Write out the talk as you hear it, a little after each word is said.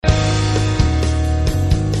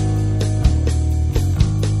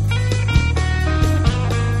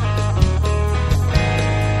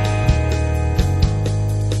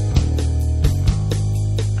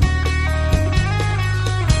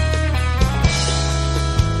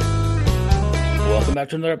Welcome back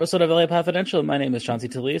to another episode of LA Confidential. My name is Chauncey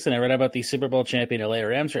Talese, and I write about the Super Bowl champion LA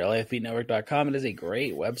Rams for LAFeedNetwork.com. It is a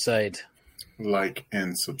great website. Like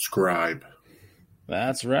and subscribe.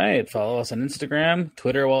 That's right. Follow us on Instagram,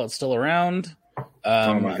 Twitter while it's still around.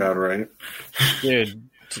 Oh my God, right? Dude.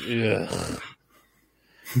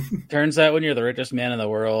 Turns out when you're the richest man in the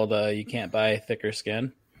world, you can't buy thicker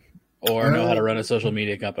skin or know how to run a social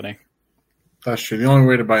media company. That's true. The only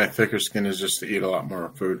way to buy a thicker skin is just to eat a lot more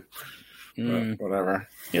food. But whatever.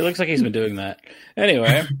 It looks like he's been doing that.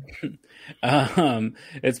 Anyway,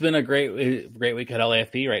 it's been a great week at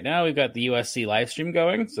LAFP. Right now, we've got the USC live stream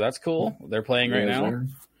going, so that's cool. They're playing right now.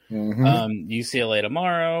 Mm-hmm. UCLA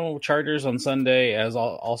tomorrow, Chargers on Sunday, as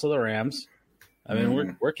also the Rams. I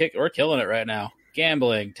mean, we're killing it right now.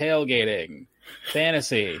 Gambling, tailgating,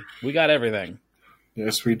 fantasy. We got everything.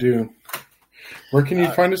 Yes, we do. Where can you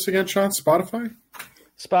find us again, Sean?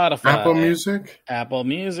 Spotify, Apple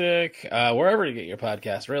Music, wherever you get your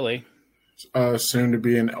podcast, really. Soon to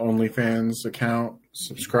be an OnlyFans account.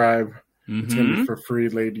 Subscribe. Mm-hmm. It's going to be for free,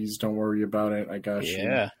 ladies. Don't worry about it. I got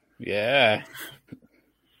you. Yeah.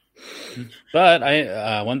 But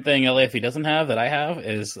one thing LAFE doesn't have that I have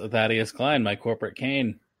is Thaddeus Klein, my corporate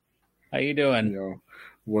cane. How you doing? Yo,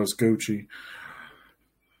 was Gucci.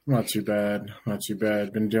 Not too bad.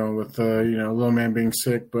 Been dealing with little man being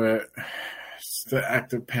sick, but it's the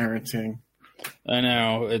active parenting. I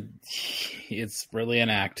know it's really an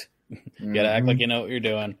act. You gotta act like you know what you're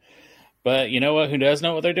doing. But you know what? Who does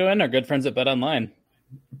know what they're doing? Our good friends at BetOnline.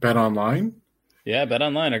 BetOnline? Yeah,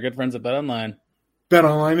 BetOnline. Our good friends at BetOnline.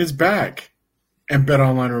 BetOnline is back, and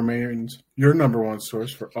BetOnline remains your number one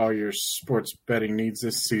source for all your sports betting needs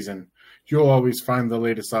this season. You'll always find the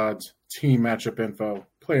latest odds, team matchup info,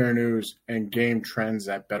 player news, and game trends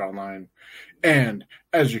at BetOnline. And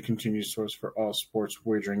as your continued source for all sports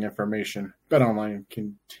wagering information, BetOnline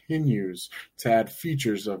continues to add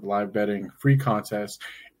features of live betting, free contests,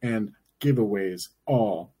 and giveaways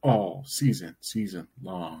all season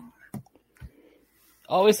long.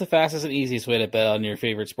 Always the fastest and easiest way to bet on your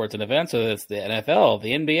favorite sports and events, whether it's the NFL,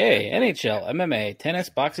 the NBA, NHL, MMA, tennis,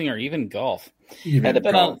 boxing, or even golf. Head to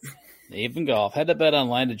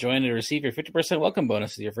BetOnline to join and receive your 50% welcome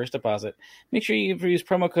bonus with your first deposit. Make sure you use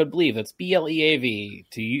promo code BLEAV, that's BLEAV,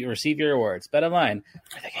 to receive your rewards. BetOnline,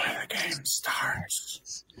 where the game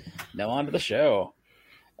starts. Now on to the show.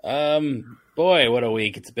 Boy, what a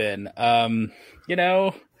week it's been.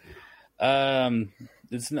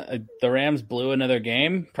 It's not, the Rams blew another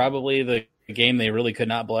game, probably the game they really could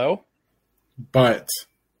not blow. But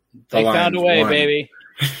they found a way, baby.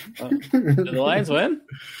 Did the Lions win?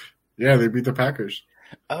 Yeah, they beat the Packers.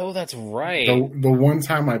 Oh, that's right. The one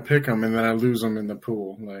time I pick them and then I lose them in the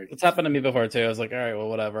pool. It's happened to me before too. I was like, all right, well,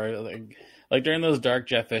 whatever. Like during those dark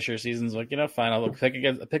Jeff Fisher seasons, fine. I'll pick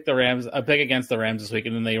the Rams. I'll pick against the Rams this week,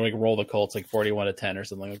 and then they roll the Colts 41-10 or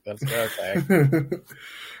something like that.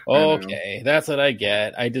 Okay, okay, that's what I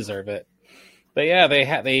get. I deserve it. But yeah,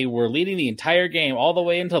 they were leading the entire game all the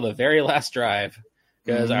way until the very last drive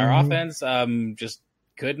because our offense just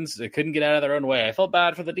couldn't get out of their own way. I felt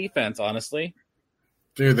bad for the defense, honestly.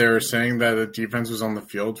 Dude, they were saying that the defense was on the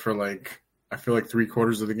field for I feel like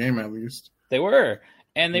 3/4 of the game at least. They were.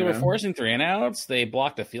 And they were forcing 3-and-outs. They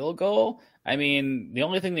blocked a field goal. I mean, the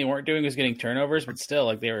only thing they weren't doing was getting turnovers, but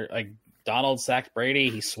still, they were Donald sacked Brady.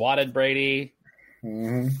 He swatted Brady.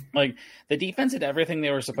 Mm-hmm. The defense did everything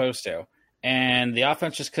they were supposed to, and the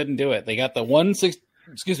offense just couldn't do it. They got the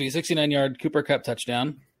 69-yard Cooper Kupp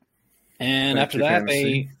touchdown, and after that,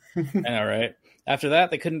 I know, right? After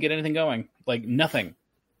that, they couldn't get anything going. Nothing.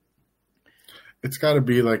 It's got to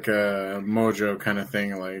be a mojo kind of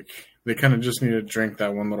thing, They kind of just need to drink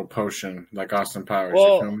that one little potion, like Austin Powers.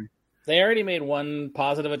 Well, you feel me? They already made one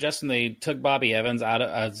positive adjustment. They took Bobby Evans out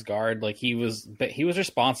as guard. He was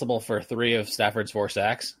responsible for 3 of Stafford's 4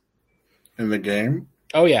 sacks in the game.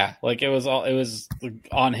 Oh yeah, it was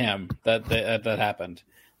on him that happened.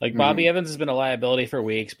 Bobby Evans has been a liability for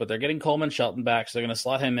weeks, but they're getting Coleman Shelton back, so they're going to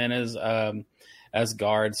slot him in as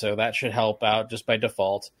guard. So that should help out just by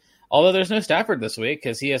default. Although there's no Stafford this week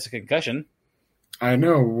because he has a concussion. I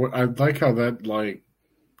know. I like how that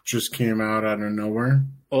just came out of nowhere.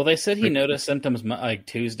 Well, they said he noticed symptoms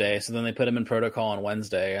Tuesday, so then they put him in protocol on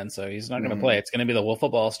Wednesday, and so he's not going to play. It's going to be the Wolf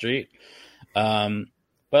of Wall Street.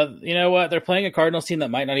 But you know what? They're playing a Cardinals team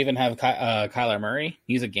that might not even have Kyler Murray.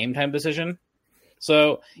 He's a game time decision.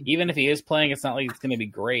 So even if he is playing, it's not like it's going to be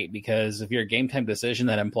great because if you're a game time decision,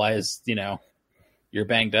 that implies you're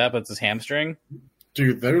banged up. It's his hamstring.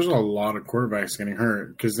 Dude, there's a lot of quarterbacks getting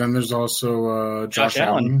hurt because then there's also Josh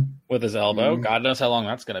Allen with his elbow. God knows how long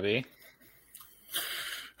that's going to be.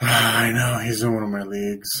 I know. He's in one of my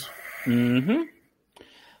leagues. Mm-hmm.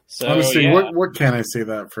 So Honestly, yeah, what can I say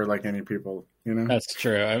that for like any people? You know, that's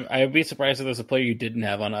true. I'd be surprised if there's a player you didn't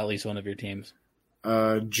have on at least one of your teams.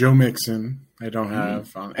 Joe Mixon, I don't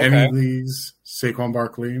have on Okay. any leagues. Saquon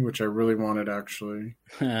Barkley, which I really wanted actually.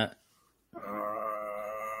 No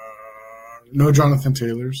Jonathan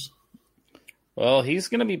Taylors. Well, he's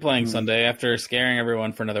going to be playing Sunday after scaring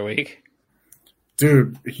everyone for another week.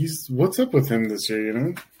 Dude, what's up with him this year? You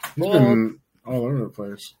know, he's been all over the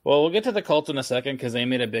place. Well, we'll get to the Colts in a second because they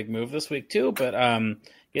made a big move this week too. But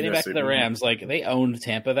getting back to the Rams, like they owned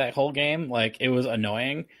Tampa that whole game. Like it was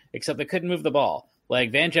annoying, except they couldn't move the ball.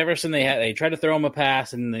 Like Van Jefferson, they tried to throw him a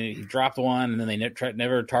pass and he dropped one, and then they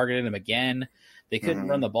never targeted him again. They couldn't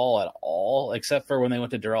run the ball at all, except for when they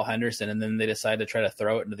went to Darrell Henderson, and then they decided to try to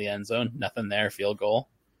throw it into the end zone. Nothing there, field goal.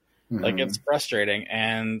 Like it's frustrating,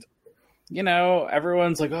 and you know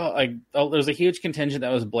everyone's like, oh, there's a huge contingent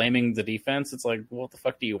that was blaming the defense. It's like, well, what the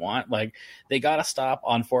fuck do you want? Like they got to stop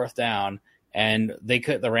on fourth down, and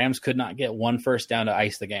the Rams could not get one first down to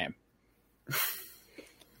ice the game.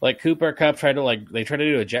 Like Cooper Kupp tried to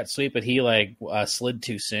do a jet sweep, but he slid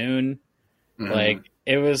too soon. Like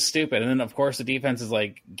it was stupid. And then of course the defense is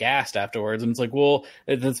like gassed afterwards, and it's like, well,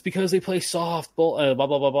 that's because they play soft, blah blah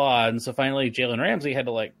blah blah. And so finally Jalen Ramsey had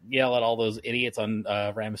to like yell at all those idiots on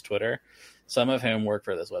Rams Twitter, some of whom work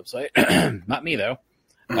for this website. Not me though.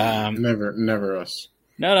 Never us.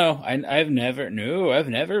 No, I've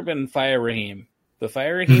never been Fire Raheem. The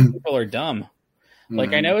Fire Raheem people are dumb.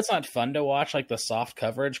 Like, I know it's not fun to watch, like, the soft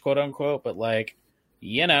coverage, quote unquote, but, like,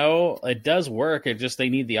 you know, it does work. It just, they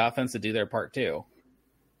need the offense to do their part, too.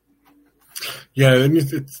 Yeah, it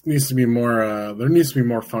needs to be more, there needs to be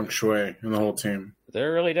more feng shui in the whole team.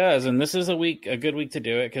 There really does. And this is a good week to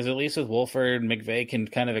do it, because at least with Wolford, McVay can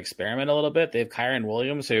kind of experiment a little bit. They have Kyron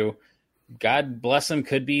Williams, who, God bless him,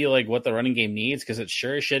 could be, like, what the running game needs, because it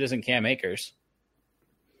sure as shit isn't Cam Akers.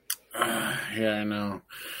 Yeah, I know.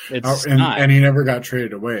 It's not. And he never got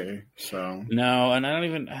traded away. So no, and I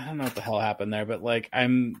don't know what the hell happened there, but like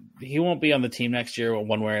he won't be on the team next year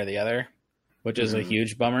one way or the other, which is a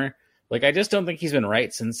huge bummer. Like I just don't think he's been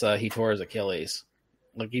right since he tore his Achilles.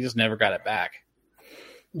 Like he just never got it back.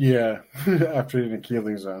 Yeah, after an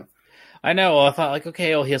Achilles. I know. Well, I thought like,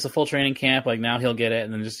 okay, well, he has a full training camp. Like now he'll get it,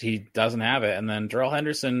 and then he doesn't have it. And then Darrell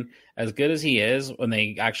Henderson, as good as he is, when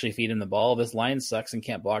they actually feed him the ball, this line sucks and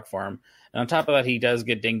can't block for him. And on top of that, he does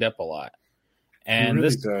get dinged up a lot. And he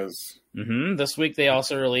really does. This week they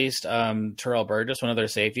also released Terrell Burgess, one of their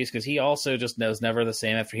safeties, because he also just was never the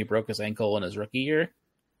same after he broke his ankle in his rookie year.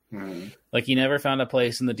 Like he never found a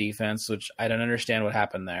place in the defense, which I don't understand what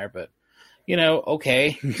happened there. But you know,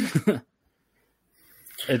 okay.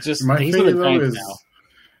 It's just my he's thing though is,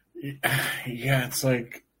 now. Yeah, it's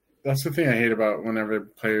like that's the thing I hate about whenever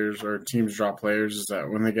players or teams drop players is that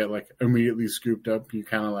when they get like immediately scooped up, you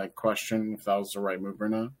kind of like question if that was the right move or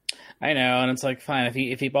not. I know, and it's like fine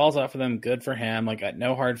if he balls out for them, good for him. Like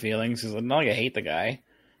no hard feelings. It's not like I hate the guy.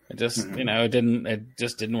 It just you know it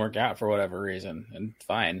just didn't work out for whatever reason, and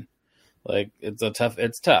fine. Like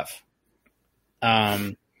it's tough.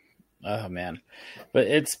 Oh man, but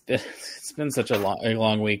it's been such a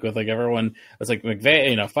long week with like everyone. It's like McVay,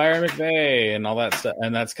 you know, fire McVay and all that stuff,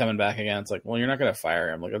 and that's coming back again. It's like, well, you're not going to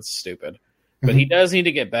fire him. Like that's stupid. But he does need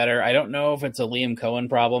to get better. I don't know if it's a Liam Cohen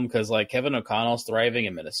problem because like Kevin O'Connell's thriving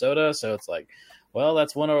in Minnesota, so it's like, well,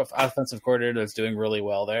 that's one of offensive coordinator that's doing really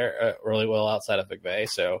well there, really well outside of McVay.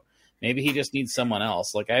 So maybe he just needs someone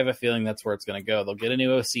else. Like I have a feeling that's where it's going to go. They'll get a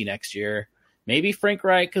new OC next year. Maybe Frank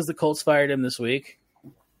Reich because the Colts fired him this week.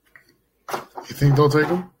 You think they'll take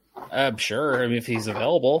him? Sure. I mean, if he's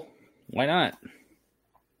available, why not?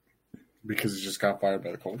 Because he just got fired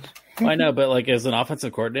by the Colts. I know, but like as an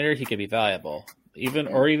offensive coordinator, he could be valuable. Even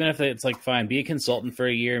if it's like fine, be a consultant for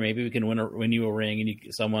a year. Maybe we can win you a ring,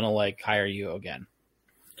 and someone will like hire you again.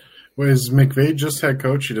 Well, is McVay just head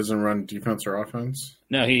coach? He doesn't run defense or offense.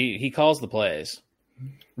 No, he calls the plays.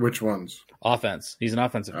 Which ones? Offense. He's an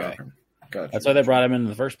offensive guy. Okay. Gotcha. That's why they brought him in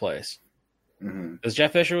the first place. Because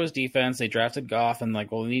Jeff Fisher was defense, they drafted Goff, and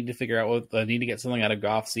like, well, we need to figure out need to get something out of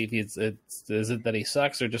Goff. See if is it that he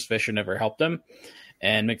sucks or just Fisher never helped him.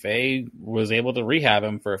 And McVay was able to rehab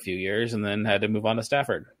him for a few years, and then had to move on to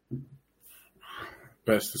Stafford.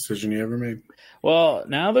 Best decision he ever made. Well,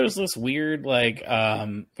 now there's this weird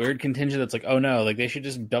contingent that's like, oh no, like they should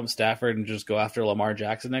just dump Stafford and just go after Lamar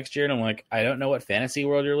Jackson next year. And I'm like, I don't know what fantasy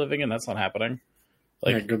world you're living in. That's not happening.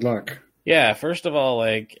 Like, yeah, good luck. Yeah, first of all,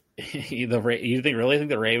 like you really think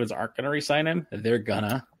the Ravens aren't going to re-sign him? They're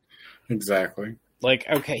gonna. Exactly. Like,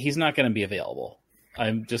 okay, he's not going to be available.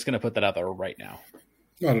 I'm just going to put that out there right now.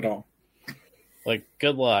 Not at all. Like,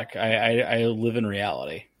 good luck. I live in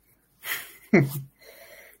reality.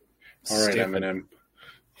 All right, Stupid. Eminem.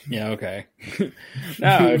 Yeah, okay.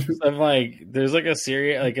 No, it's just, I'm like, there's like a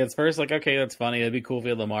series, like it's first like, okay, that's funny, it'd be cool if we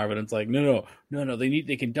had Lamar, but it's like, no,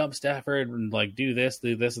 they can dump Stafford and like do this,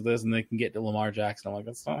 and they can get to Lamar Jackson. I'm like,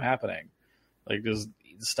 that's not happening. Like, just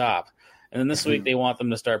stop. And then this week they want them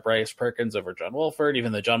to start Bryce Perkins over John Wolford,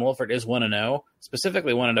 even though John Wolford is 1-0,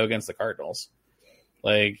 specifically 1-0 against the Cardinals.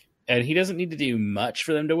 Like, and he doesn't need to do much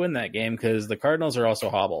for them to win that game because the Cardinals are also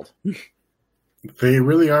hobbled. They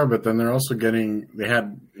really are, but then they're also they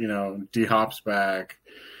had, D-Hop's back.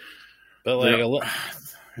 But like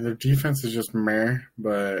their defense is just meh,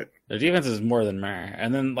 but their defense is more than meh.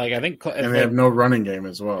 And then like I think they have no running game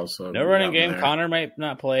as well. So no running game. Connor might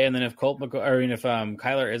not play, and then if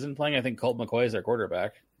Kyler isn't playing, I think Colt McCoy is their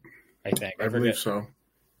quarterback. I think I believe so.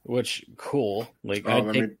 Which cool. Like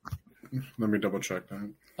let me double check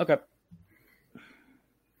that. Okay.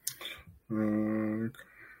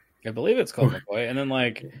 I believe it's Colt McCoy, and then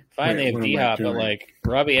like finally have D-Hop, but like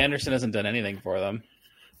Robbie Anderson hasn't done anything for them.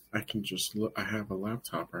 I can just look. I have a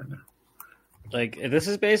laptop right now. Like this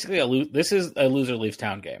is basically a loser leaves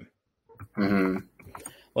town game. Mm-hmm.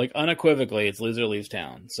 Like unequivocally, it's loser leaves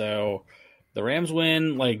town. So the Rams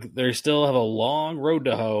win. Like they still have a long road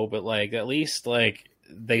to hoe, but like at least like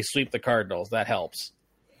they sweep the Cardinals. That helps.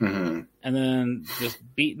 Mm-hmm. And then just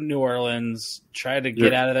beat New Orleans. Try to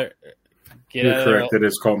get out of there. You're correct. It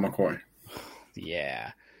is Colt McCoy.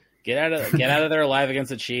 Yeah, get out of there alive against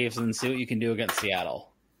the Chiefs and see what you can do against Seattle.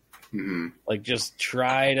 Mm-hmm. Like just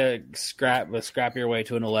try to scrap your way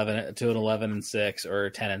to an 11-6 or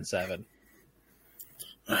 10-7.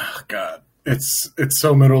 Oh, God, it's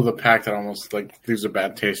so middle of the pack that almost like leaves a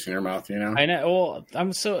bad taste in your mouth. I know. Well,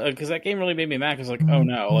 I'm so because that game really made me mad. Because like, oh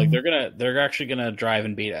no, like they're actually gonna drive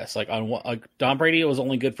and beat us. Like Tom Brady was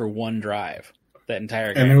only good for one drive that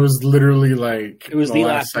entire game, and it was literally like it was the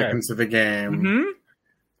last seconds of the game, mm-hmm.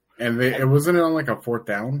 and it wasn't on like a 4th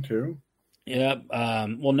down too. Yep.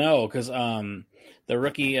 Well, no, because the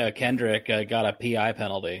rookie Kendrick got a PI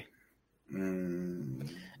penalty, and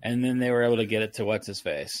then they were able to get it to what's his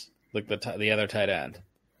face, like the other tight end,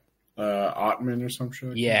 Ottman or some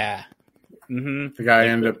shit. Yeah. Mm-hmm. The guy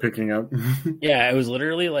ended up picking up. Yeah, it was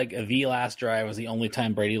literally like the last drive was the only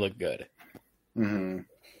time Brady looked good. Mm-hmm.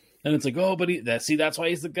 And it's like, oh, but that's why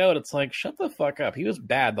he's the GOAT. It's like, shut the fuck up. He was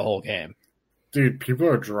bad the whole game. Dude, people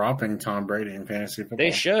are dropping Tom Brady in fantasy football.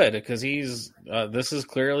 They should, because he's this is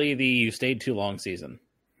clearly the you stayed too long season.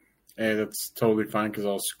 Hey, that's totally fine because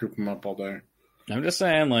I'll scoop him up all day. I'm just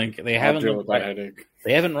saying, like they haven't looked right.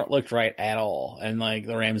 They haven't looked right at all, and like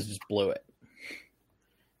the Rams just blew it,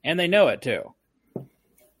 and they know it too.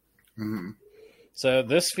 Mm-hmm. So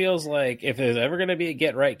this feels like if there's ever going to be a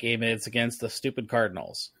get right game, it's against the stupid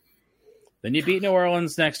Cardinals. Then you beat New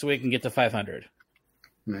Orleans next week and get to 500.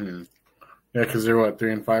 Mm-hmm. Yeah, because they're,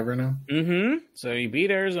 3-5 right now? Mm-hmm. So you beat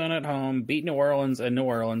Arizona at home, beat New Orleans in New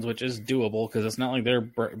Orleans, which is doable because it's not like they're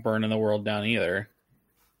burning the world down either.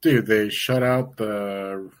 Dude, they shut out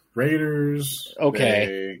the Raiders.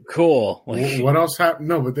 Okay, cool. What else happened?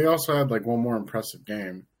 No, but they also had, one more impressive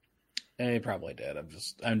game. They probably did.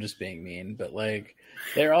 I'm just being mean, but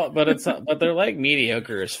they're all, but they're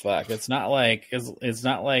mediocre as fuck. It's not like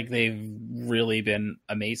they've really been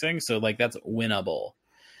amazing. So that's winnable.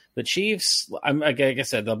 The Chiefs, like I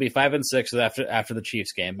said, they'll be 5-6 after the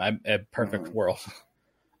Chiefs game. I'm a perfect world.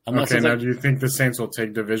 Okay, now do you think the Saints will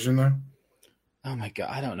take division though? Oh my god,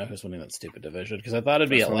 I don't know who's winning that stupid division because I thought it'd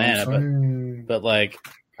be Atlanta, but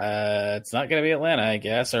it's not going to be Atlanta, I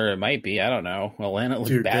guess, or it might be. I don't know. Atlanta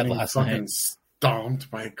looked bad last night. Stomped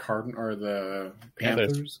by the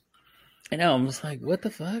Panthers. I know. I'm just like, what the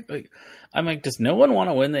fuck? Does no one want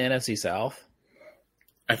to win the NFC South?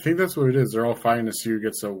 I think that's what it is. They're all fighting to see who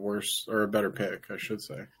gets a worse or a better pick, I should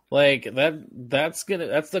say. That's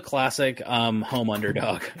the classic home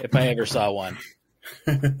underdog, if I ever saw one.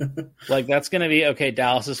 That's gonna be okay.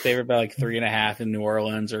 Dallas is favored by 3.5 in New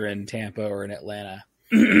Orleans or in Tampa or in Atlanta.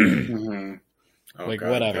 Mm-hmm.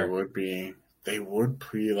 Whatever. They would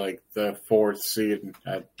be the 4th seed.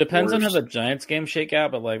 Depends on how the Giants game shake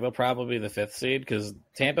out, but they'll probably be the 5th seed because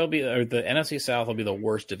Tampa will be, or the NFC South will be the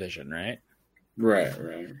worst division, right?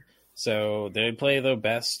 Right. So they'd play the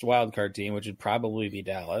best wild card team, which would probably be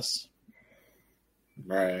Dallas.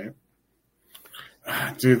 Right.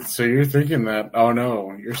 Dude, so you're thinking that, oh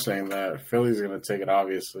no, you're saying that Philly's going to take it,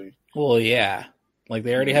 obviously. Well, yeah.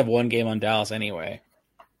 They already have one game on Dallas anyway.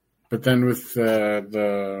 But then with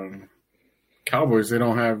the Cowboys, they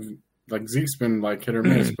don't have, Zeke's been hit or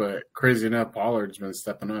miss, but crazy enough, Pollard's been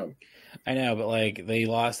stepping up. I know, but they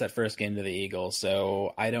lost that first game to the Eagles,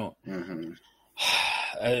 so I don't. Mm-hmm.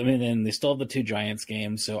 I mean, and they still have the 2 Giants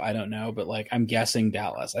games, so I don't know, but like I'm guessing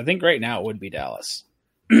Dallas. I think right now it would be Dallas.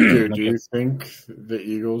 Dude, Like, do you think the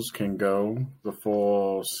Eagles can go the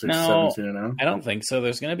full 6-17 and 0? I don't think so.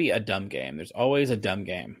 There's going to be a dumb game. There's always a dumb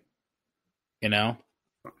game. You know?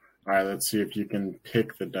 All right, let's see if you can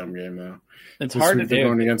pick the dumb game, though. It's This hard to week they're do.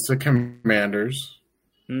 going against the Commanders,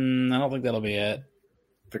 I don't think that'll be it.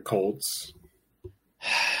 the Colts.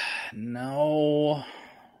 No.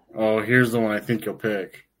 Oh, here's the one I think you'll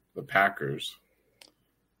pick. The Packers.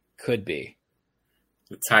 Could be.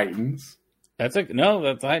 The Titans.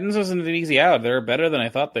 The Titans isn't an easy out. They're better than I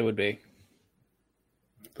thought they would be.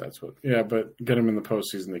 That's what. Yeah, but get them in the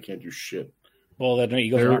postseason. They can't do shit. Well, the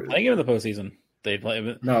Eagles aren't playing in the postseason. They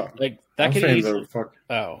play No, like that. I'm Could saying easily.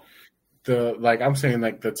 I'm saying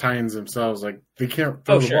like the Titans themselves, like they can't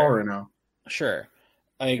throw the ball right now. Sure.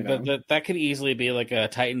 Like that could easily be like a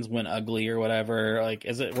Titans win ugly or whatever. Like,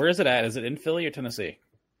 where is it at? Is it in Philly or Tennessee?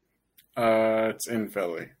 It's in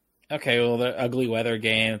Philly. Okay, well, the ugly weather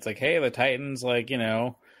game. It's like, hey, the Titans, like,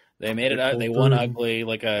 they made it out. They won ugly,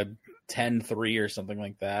 like a 10-3 or something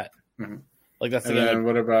like that. Mm-hmm. Like that's the and game. then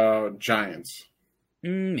what about Giants?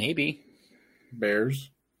 Maybe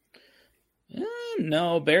Bears.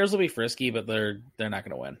 No, Bears will be frisky, but they're not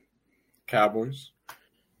going to win. Cowboys.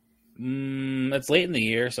 It's late in the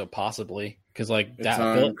year, so possibly because like it's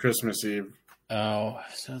on Christmas Eve. Oh,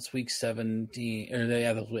 so it's week 17, or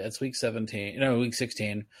it's week 17. No, week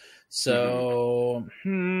 16. So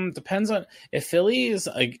depends on if Philly's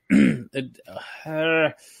like.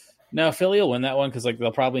 No, Philly will win that one because like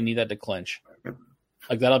they'll probably need that to clinch.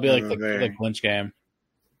 Like that'll be like the clinch game.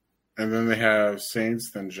 And then they have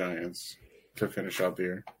Saints, then Giants to finish out the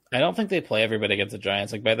year. I don't think they play everybody against the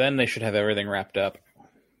Giants. Like by then they should have everything wrapped up.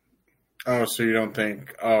 Oh, so you don't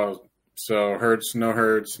think? Oh, so Hurts, no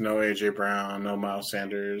AJ Brown, no Miles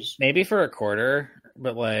Sanders. Maybe for a quarter,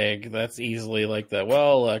 but like that's easily like the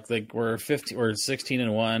like we're 15, we're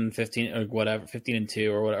 16-1, 15 or whatever,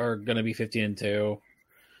 15-2 or whatever, or gonna be 15-2.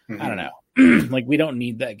 I don't know. Like we don't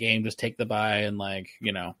need that game. Just take the bye and like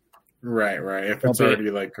Right. If it's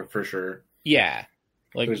already like for sure. Yeah.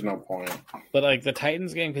 Like there's no point. But like the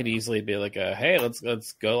Titans game could easily be like a hey, let's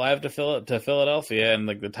go live to Philadelphia, and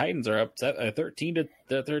like the Titans are up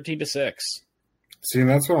 13-6. See, and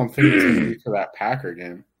that's what I'm thinking for that Packer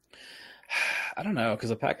game. I don't know because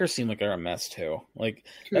the Packers seem like they're a mess too. Like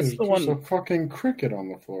Dude, that's the one. There's a fucking cricket on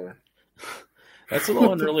the floor. That's the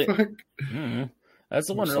one really. That's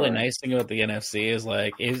the one really nice thing about the NFC is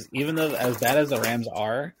like even though as bad as the Rams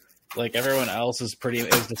are, like everyone else is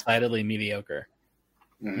decidedly mediocre.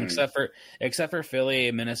 Except for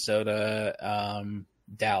Philly, Minnesota,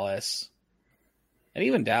 Dallas, and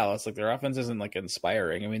even Dallas. Like their offense isn't like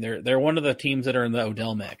inspiring. I mean, they're one of the teams that are in the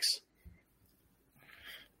Odell mix.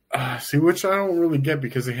 See, which I don't really get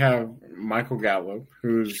because they have Michael Gallup,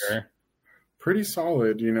 who's pretty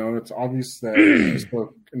solid. It's obvious that he's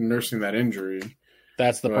still nursing that injury.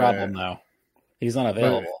 That's the problem, though. He's not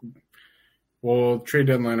available. Well, trade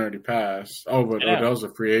deadline already passed. Oh, but Odell's a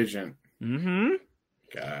free agent. Mm-hmm.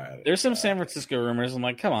 God. There's some San Francisco rumors. I'm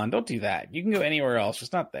like, come on, don't do that. You can go anywhere else,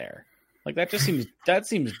 just not there. Like that seems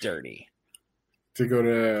dirty. To go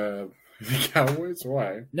to the Cowboys?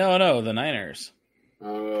 Why? No, the Niners.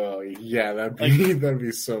 Oh, yeah, that'd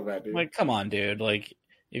be so bad, dude. Like, come on, dude. Like,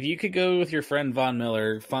 if you could go with your friend Von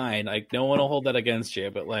Miller, fine. Like, no one will hold that against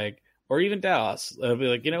you. But like, or even Dallas, they'll be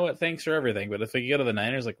like, you know what? Thanks for everything. But if we go to the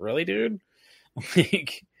Niners, like, really, dude?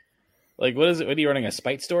 like, what is it? What are you running a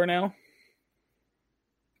spite store now?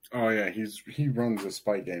 Oh yeah, he runs a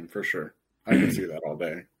spite game for sure. I can see that all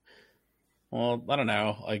day. Well, I don't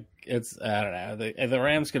know. Like I don't know. The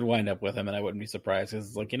Rams could wind up with him, and I wouldn't be surprised because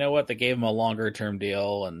it's like, you know what? They gave him a longer term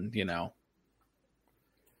deal, and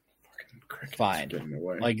fine.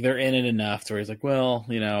 Like they're in it enough to where he's like, well,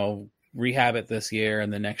 rehab it this year,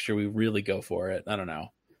 and then next year we really go for it. I don't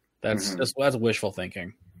know. That's that's wishful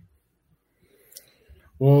thinking.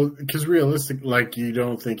 Well, because realistic, like you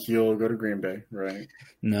don't think he'll go to Green Bay, right?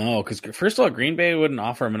 No, because first of all, Green Bay wouldn't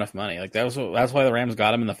offer him enough money. Like that's why the Rams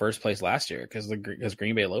got him in the first place last year because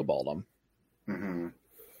Green Bay lowballed him. Mm-hmm.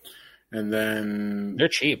 And then they're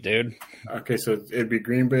cheap, dude. Okay, so it'd be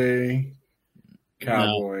Green Bay,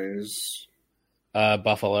 Cowboys,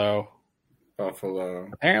 Buffalo.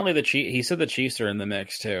 Apparently, he said the Chiefs are in the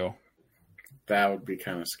mix too. That would be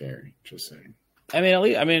kind of scary. Just saying. I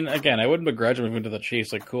mean, again, I wouldn't begrudge him moving to the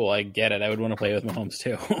Chiefs. Like, cool, I get it. I would want to play with Mahomes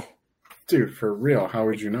too. Dude, for real, how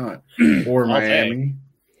would you not? Or Miami?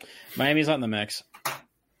 Miami's not in the mix.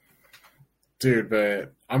 Dude,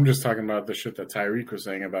 but I'm just talking about the shit that Tyreek was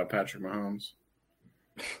saying about Patrick Mahomes.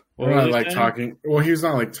 What Well, was I he like saying? talking. Well, he's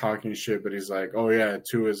not like talking shit, but he's like, "Oh yeah,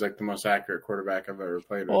 Tua is like the most accurate quarterback I've ever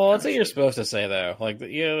played with." Well, Kind that's of what you're shit. supposed to say, though. Like,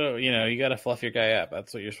 you got to fluff your guy up.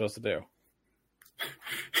 That's what you're supposed to do.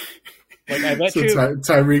 Like, I bet So you,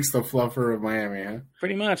 Tyreek's the fluffer of Miami,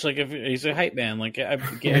 pretty much, like, if he's a hype man, like, I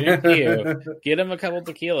guarantee you, huh? get him a couple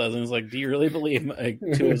tequilas, and it's like, do you really believe like,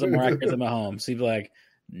 Tua is more accurate than Mahomes? He'd be like,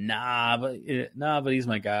 nah, but he's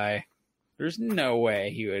my guy. There's no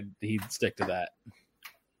way he'd stick to that.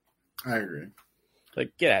 I agree.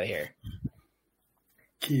 Like, get out of here.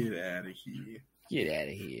 Get out of here. Get out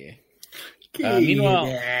of here. Get Meanwhile,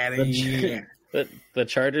 out of the, here. the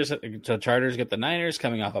Chargers get the Niners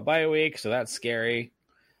coming off a bye week, so that's scary.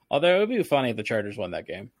 Although it would be funny if the Chargers won that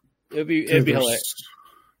game. It'd be hilarious.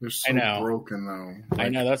 They're so I know. broken though. I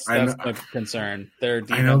Like, know that's my concern. Their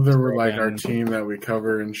I know defense they is were like our broken. team that we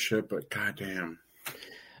cover and shit, but goddamn.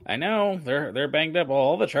 I know they're banged up.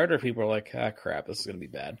 All the Charger people are like, crap, this is gonna be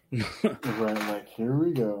bad. Right, like here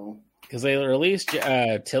we go. Because they released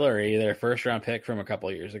Tillery, their first round pick from a couple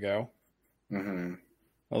of years ago. Mm-hmm.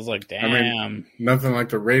 I was like, damn. I mean, nothing like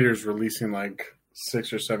the Raiders releasing like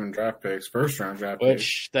 6 or 7 draft picks, first round draft picks.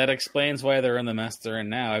 Which that explains why they're in the mess they're in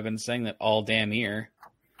now. I've been saying that all damn year.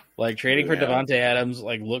 Like trading for Yeah. Devontae Adams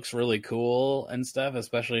like looks really cool and stuff,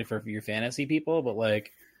 especially for your fantasy people. But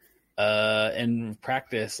like in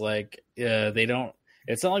practice, like they don't.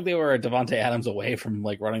 It's not like they were a Devontae Adams away from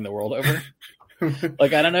like running the world over.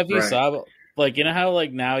 Like I don't know if you Right. saw, but, like you know how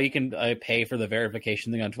like now you can pay for the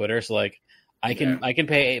verification thing on Twitter. So like I can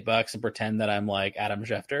pay $8 and pretend that I'm like Adam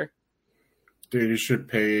Schefter. Dude, you should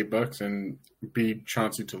pay $8 and be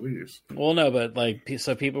Chauncey Toulouse. Well, no, but like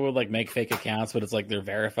so people would like make fake accounts, but it's like they're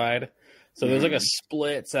verified. So there's like a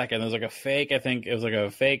split second. There's like a fake. I think it was like a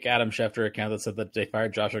fake Adam Schefter account that said that they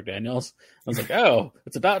fired Josh McDaniels. I was like, oh,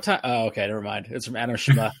 it's about time. Oh, okay, never mind. It's from Adam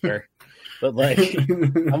Schefter. But like,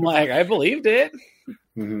 I'm like, I believed it.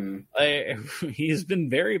 Mm-hmm. He's been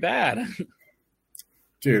very bad.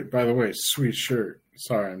 Dude, by the way, sweet shirt.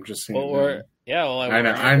 Sorry, I'm just seeing. Well, I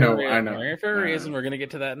know. We're here for a reason. We're gonna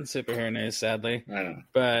get to that in superhero news, sadly. I know.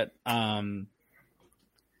 But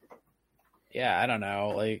yeah, I don't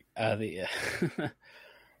know. Like I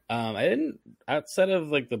didn't outside of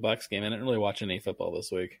like the Bucks game. I didn't really watch any football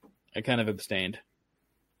this week. I kind of abstained.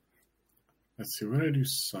 Let's see. What did I do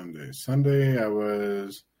Sunday? Sunday, I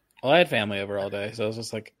was. Well, I had family over all day, so I was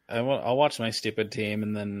just like, I'll watch my stupid team,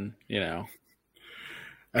 and then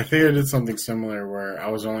I think I did something similar where I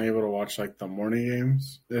was only able to watch like the morning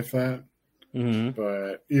games, if that. Mm-hmm.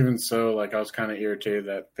 But even so, like I was kind of irritated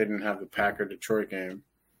that they didn't have the Packer Detroit game.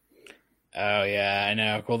 Oh yeah, I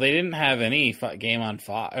know. Well, they didn't have any game on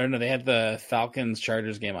Fox. Or no, they had the Falcons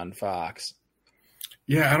Chargers game on Fox.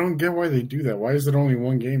 Yeah, I don't get why they do that. Why is it only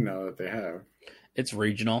one game now that they have? It's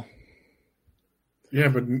regional. Yeah,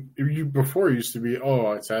 but before it used to be,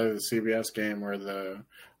 it's either the CBS game or the.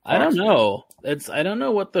 I don't know. I don't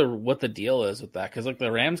know what the deal is with that because like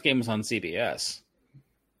the Rams game was on CBS.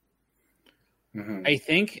 Mm-hmm. I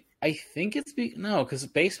think it's no because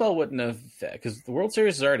baseball wouldn't have because the World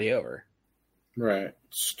Series is already over. Right,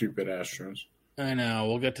 stupid Astros. I know.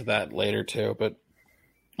 We'll get to that later too, but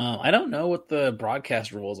I don't know what the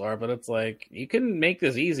broadcast rules are. But it's like you can make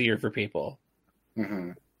this easier for people.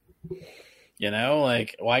 Mm-hmm.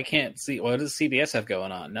 Like why can't what does CBS have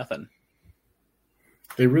going on? Nothing.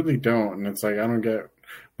 They really don't, and it's like I don't get.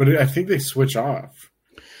 But I think they switch off.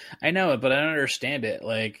 I know it, but I don't understand it.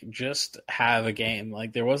 Like, just have a game.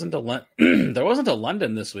 Like, there wasn't a there wasn't a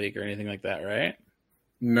London this week or anything like that, right?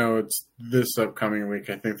 No, it's this upcoming week.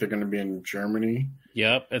 I think they're going to be in Germany.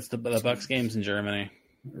 Yep, it's the Bucks games in Germany.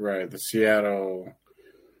 Right, the Seattle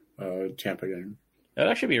Tampa game.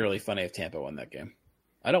 That'd actually be really funny if Tampa won that game.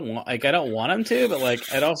 I don't want them to, but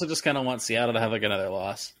like, I'd also just kind of want Seattle to have like another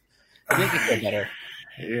loss. I think it feel better.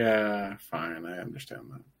 Yeah, fine, I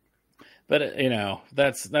understand that. But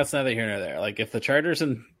that's neither here nor there. Like, if the Chargers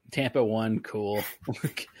and Tampa won, cool,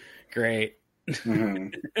 great.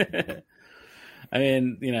 Mm-hmm. I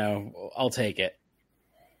mean, I'll take it.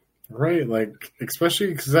 Right, like especially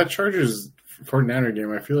because that Chargers 49er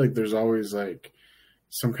game, I feel like there's always like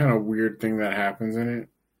some kind of weird thing that happens in it,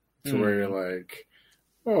 to where you're like,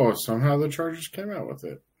 oh, somehow the Chargers came out with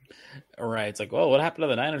it. Right, it's like, well, what happened to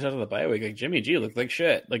the Niners after the bye week? Like Jimmy G looked like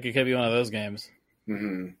shit. Like it could be one of those games.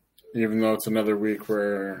 Mm-hmm. Even though it's another week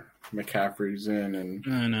where McCaffrey's in, and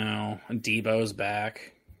I know, and Debo's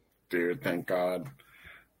back. Dude, thank God.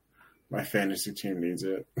 My fantasy team needs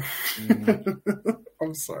it.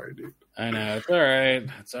 I'm sorry, dude. I know. It's all right.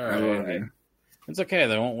 It's all right. Okay. It's okay.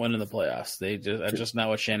 They won't win in the playoffs. That's just not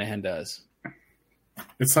what Shanahan does.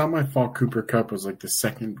 It's not my fault Cooper Kupp was like the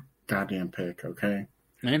second goddamn pick, okay?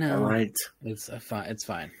 I know. All right. It's fine. It's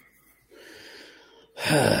fine.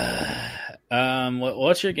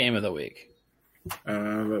 What's your game of the week?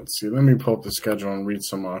 Let's see. Let me pull up the schedule and read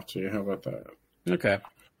some off to you. How about that? Okay.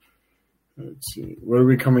 Let's see. What are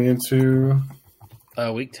we coming into?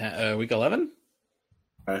 Week 10. Week 11.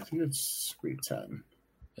 I think it's week 10.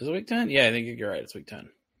 Is it week 10? Yeah, I think you're right. It's week 10.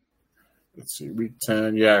 Let's see. Week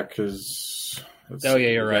 10. Yeah, because. Oh, yeah,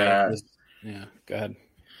 you're right. Yeah, go ahead.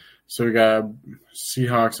 So we got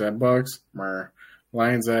Seahawks at Bucks.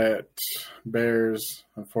 Lions at Bears.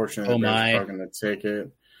 Unfortunately, the Bears are going to take it.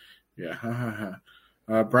 Yeah.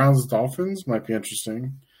 Browns Dolphins might be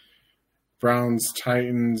interesting. Browns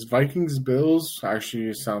Titans Vikings Bills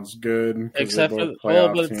actually sounds good. Except for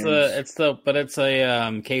it's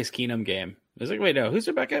a Case Keenum game. Is it? Wait, no. Who's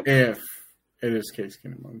their backup? If it is Case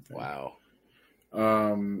Keenum, wow.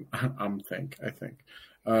 I think.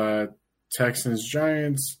 Texans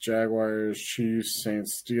Giants, Jaguars, Chiefs,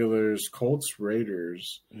 Saints, Steelers, Colts,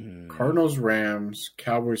 Raiders, Cardinals, Rams,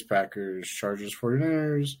 Cowboys, Packers, Chargers,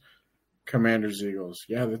 49ers, Commanders, Eagles.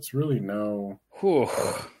 Yeah, that's really no. Whew.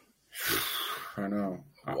 I know.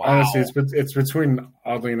 Wow. Honestly, it's between,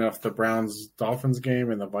 oddly enough, the Browns Dolphins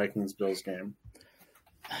game and the Vikings Bills game.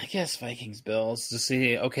 I guess Vikings Bills to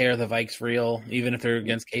see. Okay, are the Vikes real? Even if they're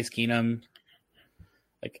against Case Keenum,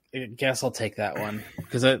 I guess I'll take that one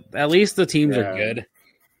because at least the teams are good.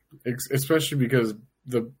 Especially because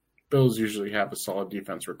the Bills usually have a solid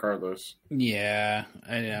defense regardless. Yeah,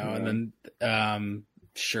 I know. Yeah. And then,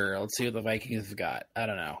 sure, let's see what the Vikings have got. I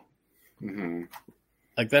don't know. Mm-hmm.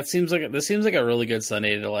 This seems like a really good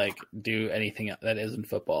Sunday to do anything that isn't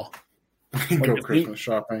football. Go Christmas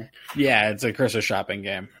shopping. Yeah, it's a Christmas shopping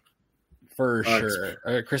game for sure.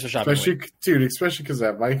 Or Christmas shopping, especially because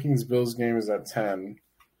that Vikings Bills game is at 10.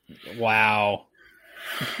 Wow.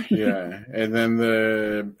 Yeah, and then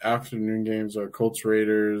the afternoon games are Colts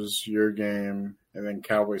Raiders, your game, and then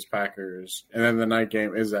Cowboys Packers, and then the night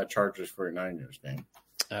game is that Chargers 49ers game.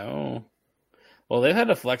 Oh, well, they've had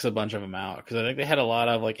to flex a bunch of them out because I think they had a lot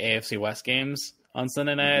of AFC West games on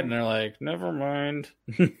Sunday night, and they're like, never mind.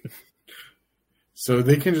 So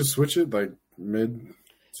they can just switch it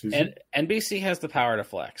mid-season? And NBC has the power to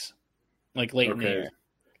flex, late in the year.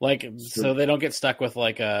 So they don't get stuck with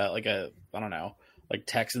I don't know,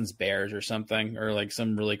 Texans Bears or something, or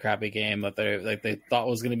some really crappy game that they thought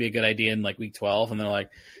was going to be a good idea in week 12, and they're like,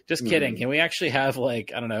 just kidding. Can we actually have I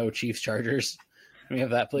don't know, Chiefs Chargers? Can we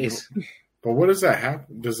have that, please? But what does that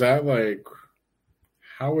happen? Does that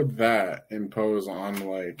how would that impose on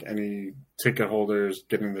any ticket holders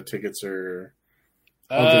getting the tickets or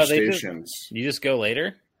other stations? You just go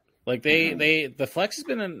later. The flex has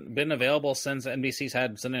been available since NBC's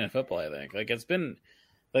had Sunday Night Football. I think it's been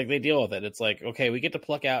they deal with it. It's okay, we get to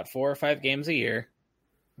pluck out 4 or 5 games a year,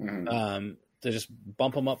 to just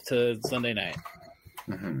bump them up to Sunday night.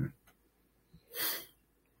 Mm-hmm.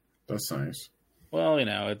 That's nice. Well,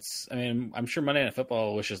 I'm sure Monday Night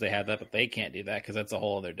Football wishes they had that, but they can't do that because that's a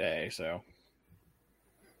whole other day. So.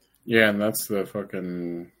 Yeah, and that's the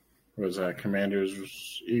fucking. What was that?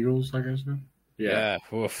 Commanders, Eagles, I guess. Yeah.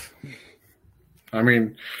 Oof.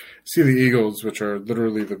 See the Eagles, which are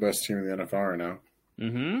literally the best team in the NFL right now.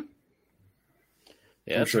 Mm-hmm.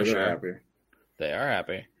 Yeah, I'm sure they're happy. They are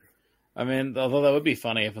happy. Although that would be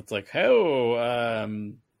funny if it's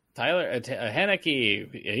Tyler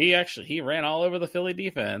Heineke, he ran all over the Philly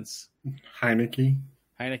defense. Heineke,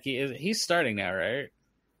 he's starting now, right?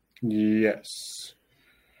 Yes.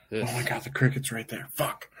 Oh my god, the cricket's right there.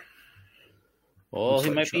 Fuck. Well, he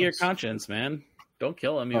might be your conscience, man. Don't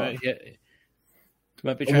kill him. He might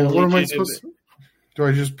be trying to what am I supposed to? Do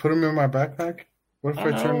I just put him in my backpack? What if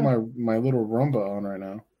I turn my little Roomba on right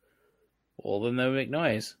now? Well, then they would make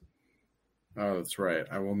noise. Oh, that's right.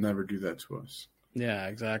 I will never do that to us. Yeah,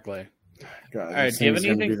 exactly. God, all right, do you have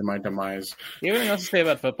anything? Be my demise. Do you have anything else to say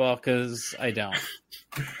about football? Because I don't.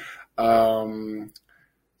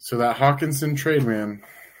 So that Hawkinson trade, man.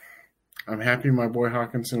 I'm happy my boy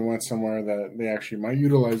Hawkinson went somewhere that they actually might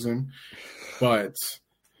utilize him, but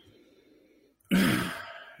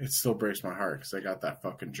it still breaks my heart because I got that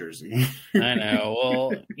fucking jersey. I know.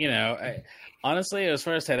 Well, honestly, as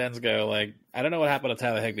far as tight ends go, I don't know what happened to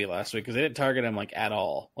Tyler Higbee last week because they didn't target him at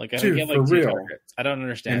all. I think he had 2 targets. I don't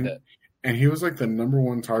understand it. And he was the number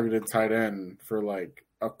 1 targeted tight end for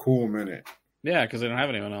a cool minute. Yeah, because they don't have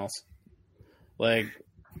anyone else.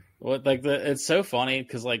 It's so funny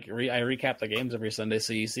because I recap the games every Sunday,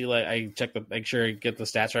 so you see I make sure I get the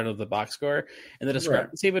stats right of the box score, and the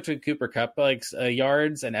discrepancy between Cooper Kupp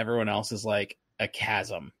yards and everyone else is a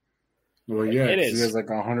chasm. Well, yeah, it is. He has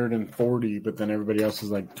 140, but then everybody else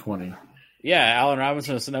is 20. Yeah, Allen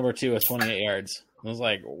Robinson is number 2 with 28 yards. I was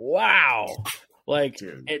like, wow. Like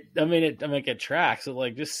Dude. it tracks. But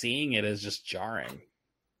like just seeing it is just jarring.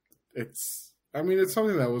 It's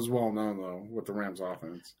something that was well known though with the Rams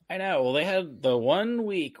offense. I know. Well, they had the 1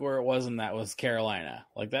 week where it wasn't. That was Carolina.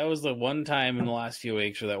 Like that was the one time in the last few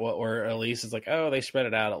weeks where at least it's like, oh, they spread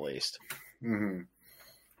it out at least. Mm-hmm.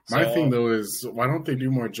 My thing though is, why don't they do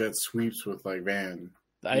more jet sweeps with like Van?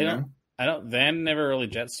 I don't. Van never really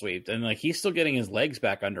jet sweeped, and like he's still getting his legs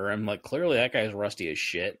back under him. Like clearly that guy's rusty as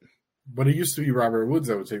shit. But it used to be Robert Woods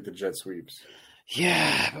that would take the jet sweeps.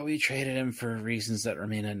 Yeah, but we traded him for reasons that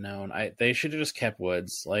remain unknown. They should have just kept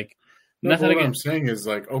Woods. Like, no, what I'm saying is,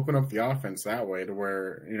 like, open up the offense that way to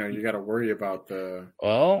where you got to worry about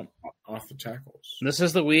off the tackles. This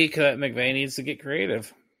is the week that McVay needs to get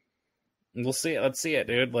creative. We'll see it. Let's see it,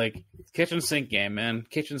 dude. Like kitchen sink game, man.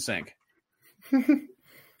 Kitchen sink.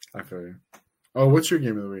 I feel you. Oh, what's your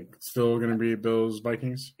game of the week? Still going to be Bills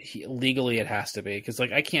Vikings? Legally, it has to be because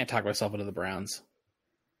like I can't talk myself into the Browns.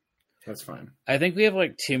 That's fine. I think we have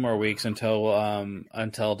like 2 more weeks until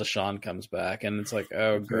Deshaun comes back, and it's like,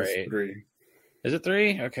 oh great. It's 3. Is it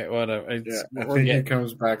 3? Okay, whatever. I think he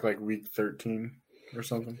comes back like week 13 or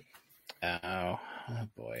something. Oh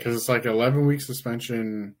boy. Because it's like 11-week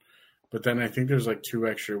suspension, but then I think there's like 2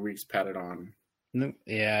 extra weeks padded on.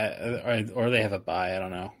 Yeah, or they have a bye. I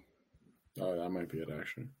don't know. Oh, that might be it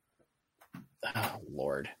actually. Oh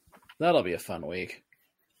Lord, that'll be a fun week.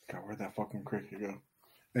 God, where'd that fucking cricket go?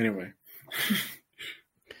 Anyway.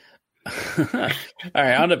 All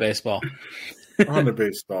right, on to baseball.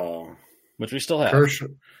 Which we still have.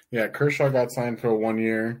 Kershaw got signed for 1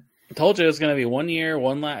 year. I told you it was going to be 1 year,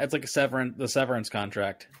 it's like the severance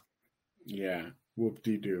contract. Yeah,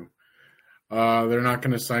 whoop-de-doo. They're not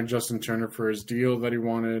going to sign Justin Turner for his deal that he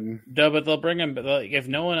wanted. No, but they'll bring him. If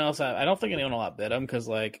no one else, I don't think anyone will outbid him because,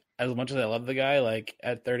 like, as much as I love the guy, like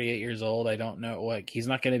at 38 years old, I don't know. Like, he's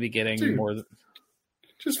not going to be getting more.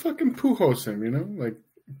 Just fucking Pujols him, like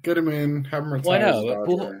get him in, have him retire.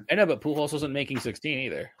 Well, I know, but Pujols wasn't making 16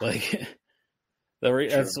 either. Like,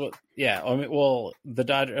 that's what. Yeah, I mean, well, the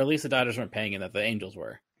Dodgers, at least the Dodgers weren't paying him that the Angels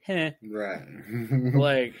were. Right.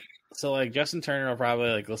 Like Justin Turner will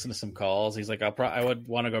probably like listen to some calls. He's like, I would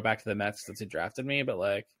want to go back to the Mets since he drafted me, but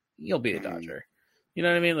like you'll be a Dodger. You know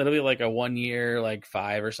what I mean? It'll be like a 1 year, like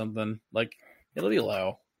 5 or something. Like it'll be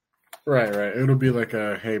low. Right. It'll be like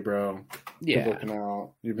a hey, bro. Yeah. Good looking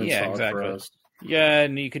out. You've been solid exactly. for us. Yeah,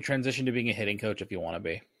 and you could transition to being a hitting coach if you want to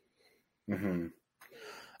be. Mm-hmm.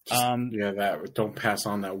 Don't pass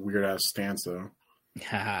on that weird ass stance though.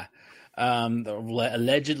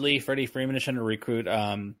 Allegedly, Freddie Freeman is trying to recruit.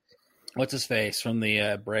 What's his face from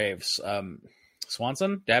the Braves?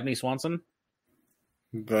 Swanson, Dabney Swanson.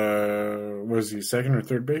 Was he second or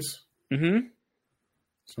third base? Mm-hmm.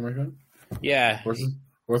 Something like that. Yeah.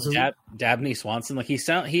 What's his name? Dabney Swanson. Like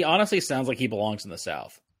he honestly sounds like he belongs in the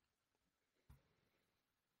South.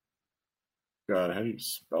 God, how do you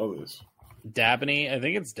spell this? Dabney. I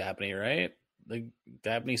think it's Dabney, right? Like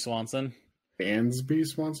Dabney Swanson. Dansby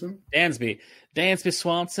Swanson. Dansby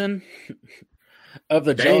Swanson. Of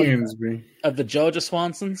the Georgia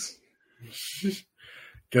Swansons.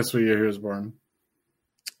 Guess what year he was born?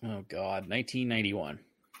 Oh God, 1991.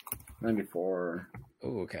 94.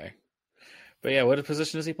 Oh, okay. But yeah, what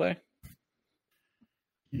position does he play?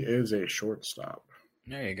 He is a shortstop.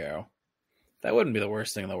 There you go. That wouldn't be the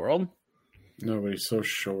worst thing in the world. No, but he's so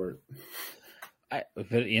short.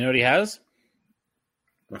 But you know what he has?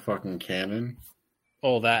 A fucking cannon.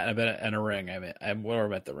 Oh, that and a ring. I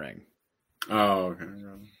meant the ring. Oh, okay.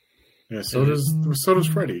 Yeah, so does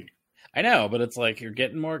Freddie. I know, but it's like you're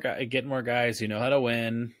getting more guys who know how to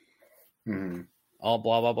win. Mm-hmm. All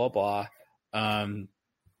blah blah blah blah. And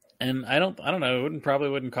I don't know. It probably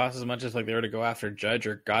wouldn't cost as much as like they were to go after Judge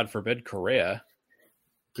or God forbid Correa.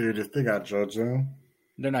 Dude, if they got Judge though,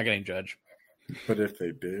 they're not getting Judge. But if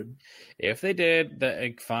they did,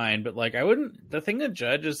 that fine. But like I wouldn't. The thing that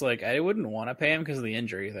Judge is like I wouldn't want to pay him because of the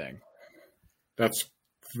injury thing. That's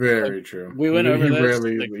very true. We went over this.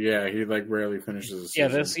 He rarely finishes the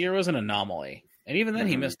season. Yeah, this year was an anomaly, and even then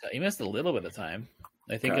he missed a little bit of time.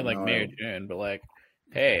 I think in May or June, but like,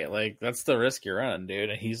 hey, like that's the risk you're running,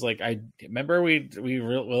 dude. And he's like, I remember we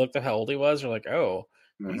looked at how old he was. We're like, oh,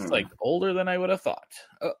 he's like older than I would have thought.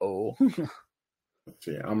 Let's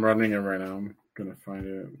see, I'm running it right now. I'm gonna find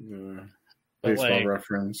it. The baseball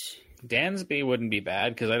reference. Dansby wouldn't be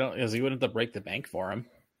bad because he wouldn't have to break the bank for him.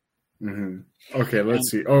 Mm-hmm. Okay, let's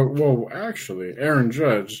see. Oh, well, actually, Aaron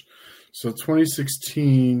Judge. So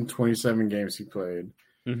 2016, 27 games he played.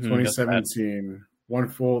 2017,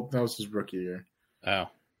 that was his rookie year. Oh.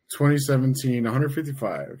 2017,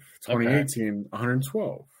 155. 2018,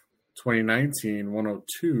 112. 2019,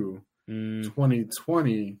 102.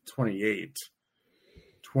 2020, 28.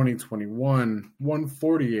 2021,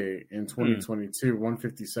 148. And 2022,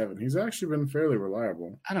 157. He's actually been fairly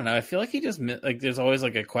reliable. I don't know. I feel like he just like there's always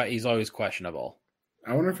like he's always questionable.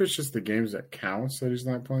 I wonder if it's just the games that counts that he's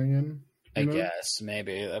not playing in. I guess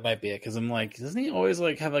maybe that might be it because I'm like, doesn't he always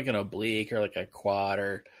like have like an oblique or like a quad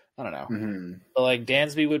or I don't know. Mm-hmm. But like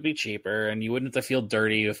Dansby would be cheaper, and you wouldn't have to feel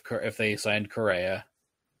dirty if they signed Correa.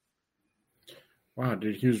 Wow,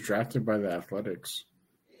 dude, he was drafted by the Athletics.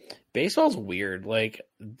 Baseball's weird. Like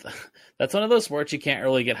that's one of those sports you can't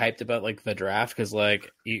really get hyped about, like the draft, because like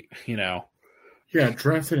you know. Yeah,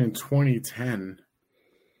 drafted in 2010.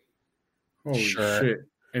 Holy Sure. shit!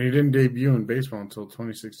 And he didn't debut in baseball until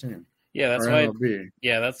 2016. Yeah, that's or why. MLB.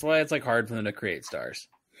 Yeah, that's why it's like hard for them to create stars.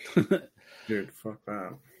 Dude, fuck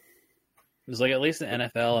that. It's like at least in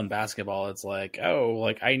NFL and basketball, it's like, oh,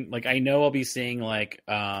 like I know I'll be seeing like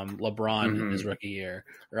LeBron in his rookie year,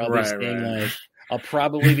 or I'll be seeing like I'll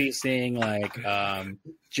probably be seeing like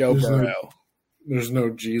Joe Burrow. There's no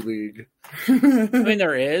G League. I mean,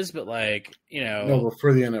 there is, but like no, but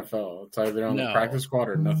for the NFL, it's either on the practice squad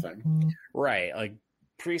or nothing. Right, like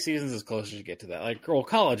preseason's as close as you get to that. Like, well,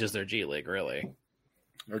 college is their G League, really.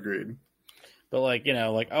 Agreed. But like,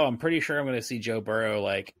 like, oh, I'm pretty sure I'm going to see Joe Burrow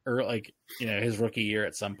like, or like, his rookie year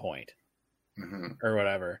at some point, or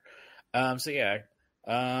whatever. So yeah.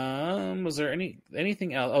 Was there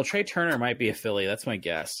anything else? Oh, Trey Turner might be a Philly. That's my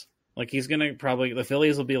guess. Like he's gonna probably the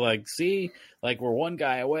Phillies will be like, see, like we're one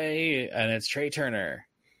guy away, and it's Trey Turner.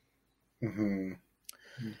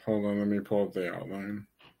 Hold on, let me pull up the outline.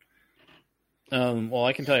 Well,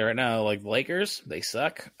 I can tell you right now, like the Lakers, they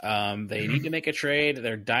suck. They need to make a trade.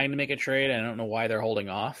 They're dying to make a trade. I don't know why they're holding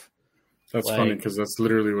off. That's funny because that's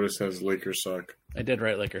literally what it says. Lakers suck. I did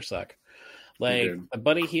write Lakers suck. Like a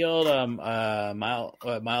Buddy Hield,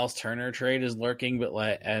 Miles Turner trade is lurking, but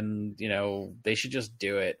they should just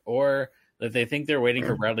do it. Or if they think they're waiting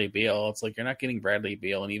for Bradley Beal, it's like you're not getting Bradley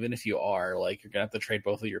Beal, and even if you are, like you're gonna have to trade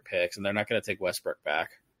both of your picks, and they're not gonna take Westbrook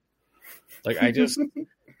back. Like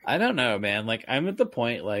I don't know, man. Like I'm at the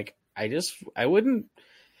point, like I wouldn't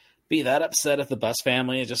be that upset if the Bus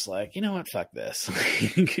family is just like, you know what, fuck this.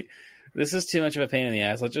 This is too much of a pain in the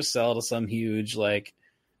ass. Let's just sell to some huge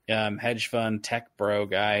hedge fund tech bro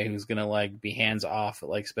guy who's gonna like be hands off,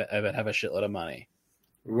 but have a shitload of money.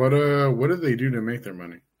 What do they do to make their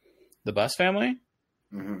money? The Bus family,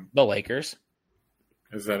 the Lakers.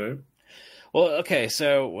 Is that it? Well, okay.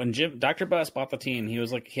 So when Dr. Bus bought the team, he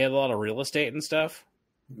was like he had a lot of real estate and stuff.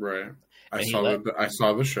 Right. I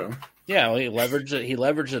saw the show. Yeah, well, he leveraged it. He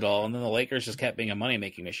leveraged it all, and then the Lakers just kept being a money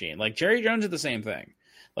making machine. Like Jerry Jones did the same thing.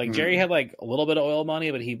 Like Jerry had like a little bit of oil money,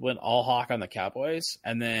 but he went all hawk on the Cowboys,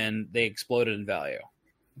 and then they exploded in value.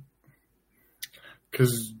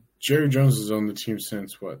 Because Jerry Jones has owned the team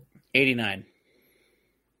since what? 89.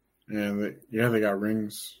 And they got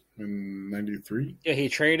rings in 93. Yeah, he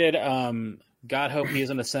traded. God hope he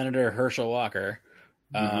isn't a Senator Herschel Walker.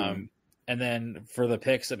 And then for the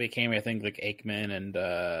picks that became, I think, like Aikman and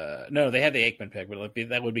no, they had the Aikman pick, but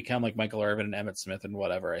that would become like Michael Irvin and Emmitt Smith and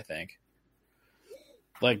whatever. I think.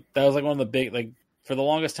 Like that was like one of the big for the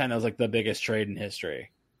longest time that was like the biggest trade in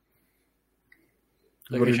history.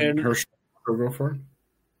 Like, what did Herschel Walker go for?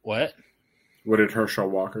 What? What did Herschel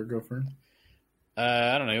Walker go for?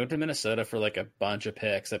 I don't know. He went to Minnesota for like a bunch of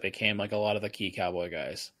picks that became like a lot of the key Cowboy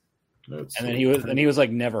guys. And then he was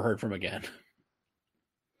like never heard from again.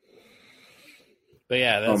 But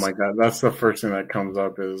yeah, oh my god, that's the first thing that comes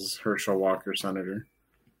up is Herschel Walker, Senator.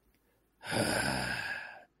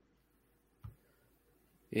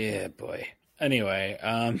 Yeah, boy. Anyway,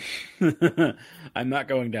 I'm not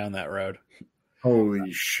going down that road.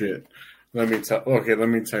 Holy shit. Let me tell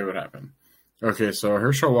you what happened. Okay, so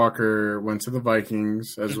Herschel Walker went to the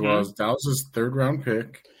Vikings as well as Dallas's 3rd round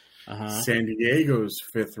pick, San Diego's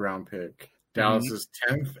 5th round pick, Dallas's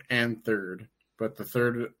 10th and 3rd, but the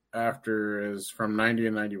 3rd after is from 90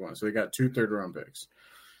 and 91. So they got 2 3rd round picks.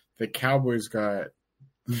 The Cowboys got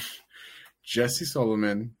Jesse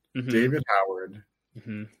Solomon, David Howard,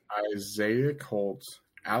 Isaiah Colt,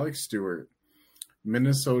 Alex Stewart,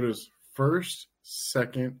 Minnesota's 1st,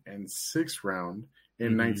 2nd, and 6th round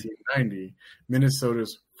in 1990,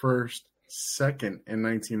 Minnesota's 1st, 2nd, and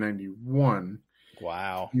 1991.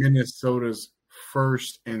 Wow. Minnesota's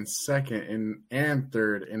 1st and 2nd and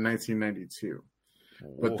 3rd in 1992.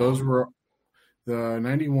 But those were the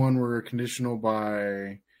 91 were conditional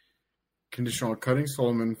cutting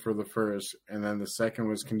Solomon for the 1st, and then the 2nd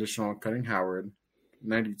was conditional cutting Howard.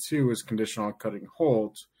 92 was conditional cutting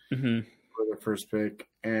Holt for the first pick,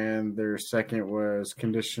 and their second was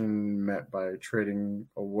condition met by trading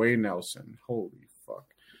away Nelson. Holy fuck.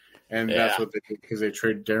 And that's what they did because they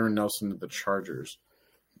traded Darren Nelson to the Chargers.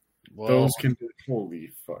 Well,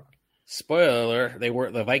 holy fuck. Spoiler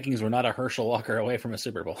alert, the Vikings were not a Herschel Walker away from a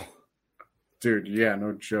Super Bowl. Dude, yeah,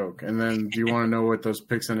 no joke. And then do you want to know what those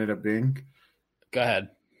picks ended up being? Go ahead.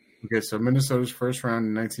 Okay, so Minnesota's first round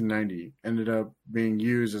in 1990 ended up being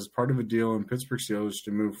used as part of a deal in Pittsburgh Steelers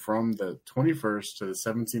to move from the 21st to the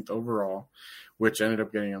 17th overall, which ended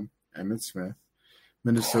up getting him Emmitt Smith.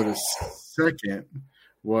 Minnesota's second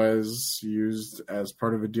was used as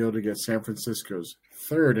part of a deal to get San Francisco's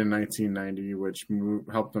third in 1990, which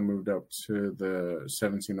helped them move up to the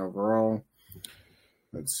 17th overall.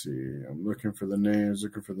 Let's see. I'm looking for the names.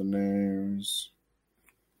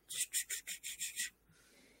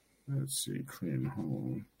 Let's see. Clean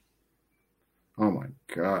home. Oh, my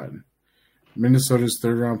God. Minnesota's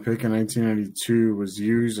third-round pick in 1992 was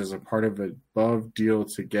used as a part of an above deal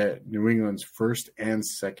to get New England's first and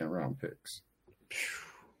second-round picks.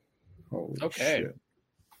 Holy shit.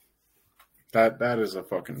 That is a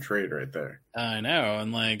fucking trade right there. I know.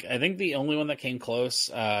 And, like, I think the only one that came close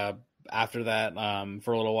after that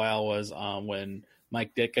for a little while was when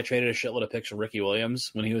Mike Ditka traded a shitload of picks for Ricky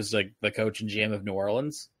Williams when he was, like, the coach and GM of New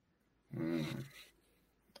Orleans.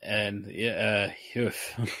 And, yeah,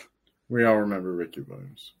 we all remember Ricky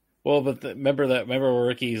Williams. Well, but remember where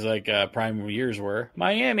Ricky's like prime years were?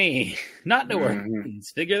 Miami, not New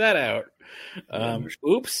Orleans. Figure that out.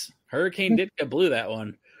 Oops, Hurricane Ditka blew that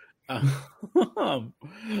one.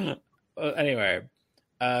 Anyway,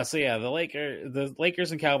 so yeah, the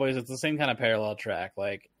Lakers and Cowboys. It's the same kind of parallel track.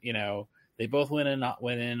 Like, you know, they both went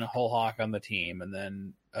in whole hawk on the team, and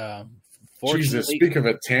then Jesus, speak of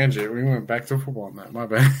a tangent. We went back to football on that. My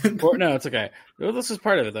bad. No, it's okay. Well, this is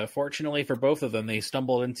part of it, though. Fortunately for both of them, they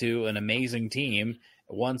stumbled into an amazing team,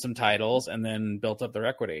 won some titles, and then built up their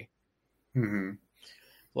equity. Mm-hmm.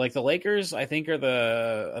 Like the Lakers, I think they're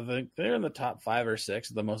in the top 5 or 6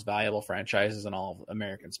 of the most valuable franchises in all of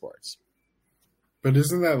American sports. But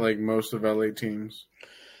isn't that like most of LA teams?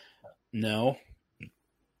 No.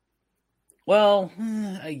 Well,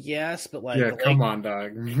 yes, but like... Yeah, come on,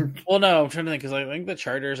 dog. Well, no, I'm trying to think, because I think the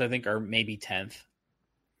Chargers, are maybe 10th.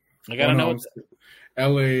 Like, I don't know.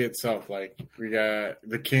 LA itself, like, we got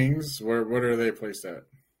the Kings. What are they placed at?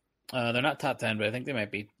 They're not top 10, but I think they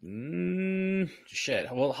might be...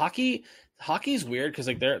 shit. Well, hockey's weird, because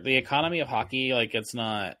like the economy of hockey, like, it's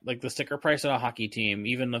not... Like, the sticker price on a hockey team,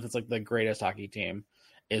 even if it's like the greatest hockey team,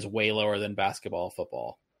 is way lower than basketball,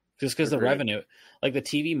 football. Just because the revenue, like the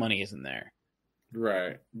TV money isn't there.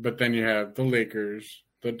 Right. But then you have the Lakers,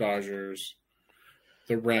 the Dodgers,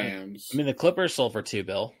 the Rams. I mean, the Clippers sold for $2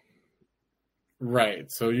 billion.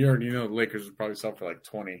 Right. So you already know the Lakers would probably sell for like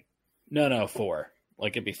 20. No, 4.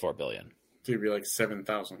 Like, it'd be $4 billion. So it'd be like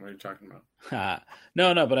 7,000. What are you talking about?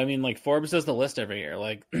 No, but I mean, like, Forbes does the list every year.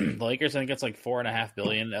 Like, the Lakers, I think it's like $4.5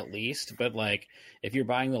 billion at least. But like, if you're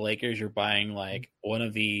buying the Lakers, you're buying like one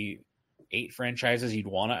of the 8 franchises you'd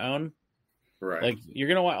want to own. Right. Like, you're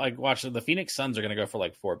gonna watch the Phoenix Suns are gonna go for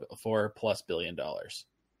like $4+ billion.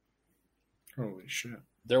 Holy shit!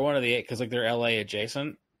 They're one of the 8 because like they're LA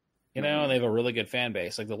adjacent, you know, and they have a really good fan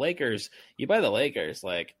base. Like the Lakers, you buy the Lakers,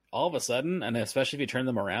 like all of a sudden, and especially if you turn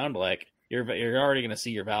them around, like you're already gonna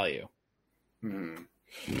see your value.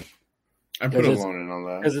 Mm-hmm. I put a loan in on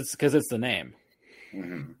that because it's the name.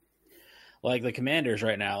 Mm-hmm. Like the Commanders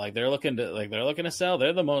right now, like they're looking to sell.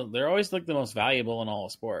 They're always like the most valuable in all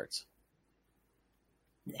of sports.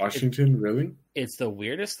 Washington, really? It's the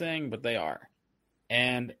weirdest thing, but they are.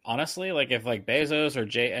 And honestly, like if like Bezos or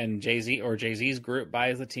Jay-Z or Jay-Z's group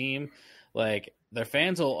buys the team, like their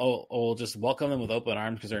fans will just welcome them with open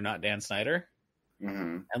arms because they're not Dan Snyder.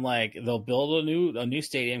 Mm-hmm. And like they'll build a new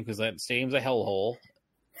stadium because that stadium's a hellhole.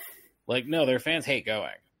 Like no, their fans hate going.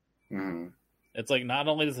 Mm-hmm. It's like not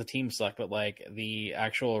only does the team suck, but like the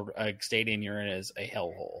actual stadium you're in is a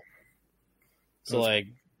hellhole. So that's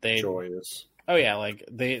like joyous. Oh yeah, like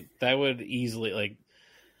that would easily like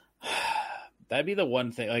that'd be the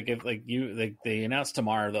one thing. Like if like they announced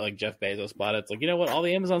tomorrow that like Jeff Bezos bought it, it's like, you know what, all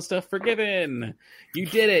the Amazon stuff forgiven. You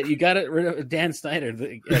did it. You got it rid of Dan Snyder.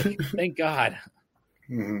 Thank God.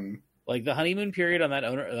 Mm-hmm. Like the honeymoon period on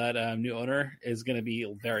that new owner is going to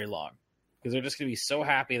be very long because they're just going to be so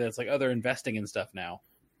happy that it's like, oh, they're investing in stuff now.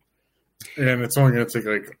 And it's only going to take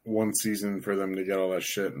like one season for them to get all that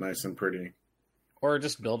shit nice and pretty. Or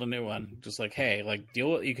just build a new one. Just like, hey, like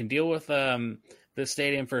you can deal with this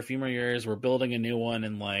stadium for a few more years. We're building a new one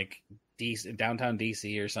in like downtown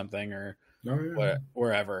DC or something, or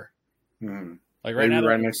wherever. Mm-hmm. Like right now,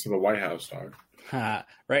 right next to the White House, dog.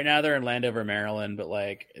 Right now they're in Landover, Maryland, but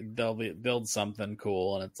like they'll build something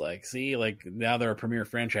cool, and it's like, see, like now they're a premier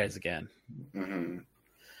franchise again. Mm-hmm.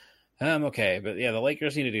 Okay, but yeah, the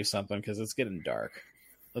Lakers need to do something because it's getting dark.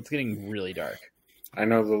 It's getting really dark. I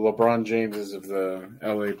know the LeBron Jameses of the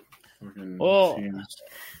LA fucking teams.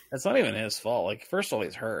 That's not even his fault. Like, first of all,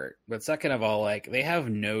 he's hurt, but second of all, like they have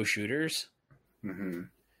no shooters,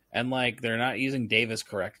 and like they're not using Davis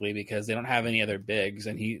correctly because they don't have any other bigs,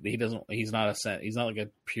 and he's not like a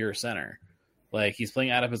pure center. Like he's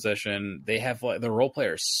playing out of position. They have the role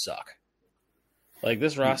players suck. Like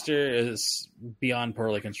this roster is beyond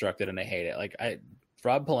poorly constructed, and I hate it. Like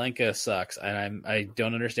Rob Pelinka sucks, and I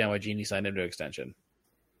don't understand why Genie signed him to extension.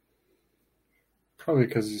 Probably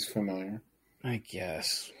because he's familiar. I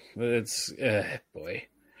guess, but it's boy.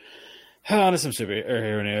 On to some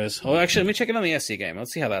superhero news. Well, actually, let me check in on the SC game.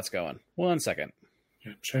 Let's see how that's going. 1 second.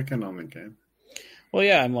 Yeah, check in on the game. Well,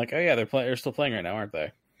 yeah, I'm like, oh yeah, they're still playing right now, aren't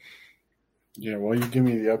they? Yeah. Well, you give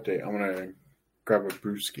me the update. I'm gonna grab a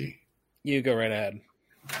brewski. You go right ahead.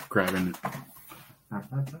 Grabbing it.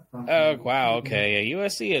 Oh wow, okay. Yeah,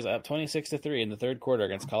 USC is up 26-3 in the third quarter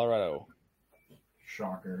against Colorado.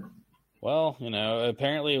 Shocker. Well,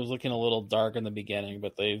 apparently it was looking a little dark in the beginning,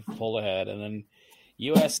 but they pulled ahead, and then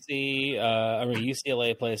UCLA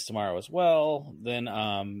plays tomorrow as well. Then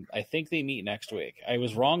I think they meet next week. I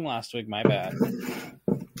was wrong last week. My bad.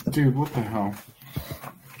 Dude, what the hell?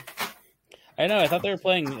 I know. I thought they were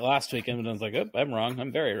playing last week, and I was like, oh, I'm wrong.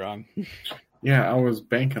 I'm very wrong. Yeah, I was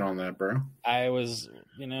banking on that, bro. I was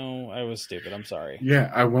stupid. I'm sorry.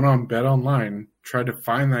 Yeah, I went on Bet Online, tried to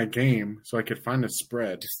find that game so I could find a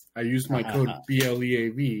spread. I used my code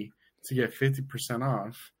BLEAV to get 50%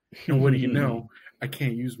 off. And what do you know? I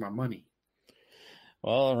can't use my money.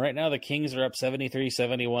 Well, right now the Kings are up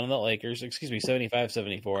 73-71 on the Lakers.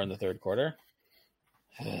 75-74 in the third quarter.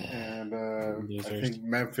 And I think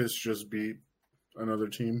Memphis just beat another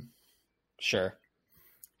team. Sure.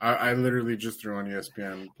 I literally just threw on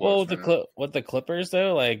ESPN. Well, with the Clippers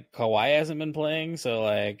though, like Kawhi hasn't been playing, so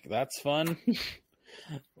like that's fun.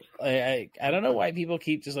 I don't know why people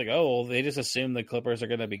keep just like, oh, well, they just assume the Clippers are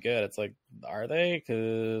going to be good. It's like, are they?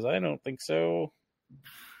 Because I don't think so.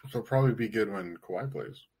 They'll probably be good when Kawhi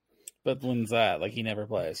plays. But when's that? Like he never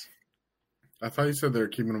plays. I thought you said they were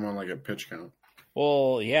keeping him on like a pitch count.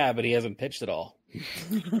 Well, yeah, but he hasn't pitched at all.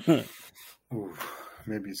 Ooh,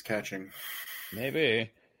 maybe he's catching. Maybe.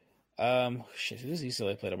 Shit, who does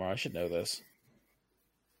UCLA play tomorrow? I should know this.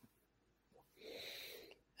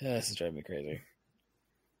 This is driving me crazy.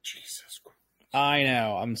 Jesus Christ. I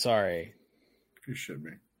know. I'm sorry. You should be.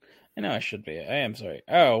 I know I should be. I am sorry.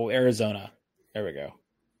 Oh, Arizona. There we go.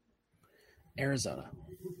 Arizona.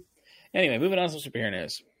 Anyway, moving on to some superhero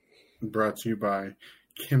news. Brought to you by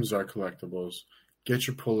Kimzar Collectibles. Get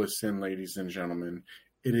your pull list in, ladies and gentlemen.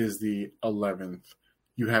 It is the 11th.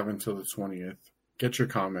 You have until the 20th. Get your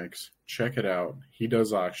comics. Check it out. He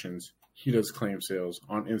does auctions. He does claim sales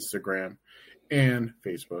on Instagram and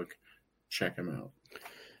Facebook. Check him out.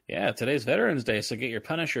 Yeah, today's Veterans Day, so get your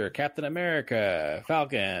Punisher, Captain America,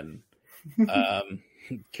 Falcon,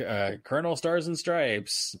 Colonel Stars and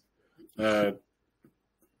Stripes, the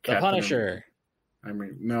Punisher.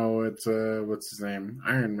 No, it's what's his name?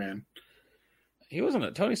 Iron Man.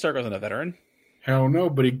 Tony Stark wasn't a veteran. Hell no,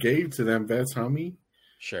 but he gave to them vets, homie.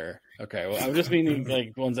 Sure. Okay. Well, I'm just meaning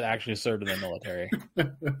like ones that actually served in the military.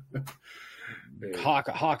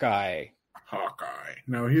 Hawkeye.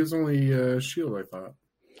 No, he was only Shield, I thought.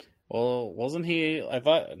 Well, wasn't he? I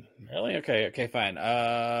thought. Really? Okay, fine.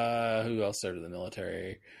 Who else served in the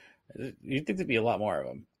military? You'd think there'd be a lot more of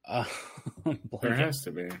them. There has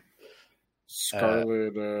to be.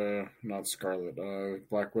 Scarlet, not Scarlet,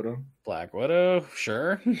 Black Widow. Black Widow,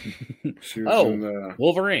 sure. She was in the...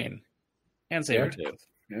 Wolverine. And Sabretooth.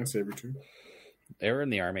 Yeah, Sabretooth. They were in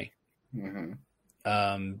the army. Mm-hmm.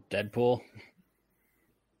 Deadpool.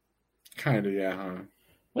 Kind of, yeah, huh?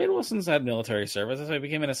 Wade Wilson's had military service. That's why he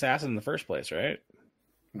became an assassin in the first place, right?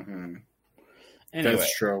 Mm-hmm. Anyway.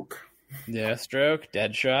 Deathstroke,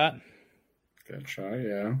 Deadshot,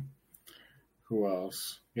 yeah. Who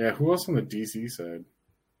else? Yeah, who else on the DC side?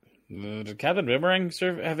 Did Captain Boomerang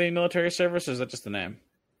have any military service, or is that just the name?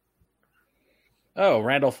 Oh,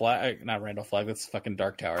 Randall Flagg. Not Randall Flagg, that's fucking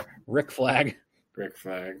Dark Tower. Rick Flag.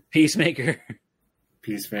 Peacemaker.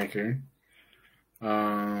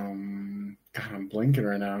 God, I'm blinking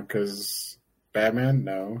right now because Batman,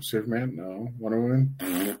 no. Superman, no. Wonder Woman,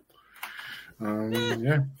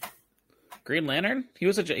 yeah. Green Lantern? He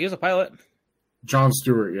was a pilot. Jon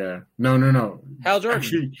Stewart, yeah. No. Hal Jordan.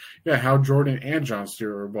 Actually, yeah, Hal Jordan and Jon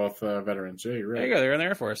Stewart were both veterans. Yeah, you're right. There you go. They're in the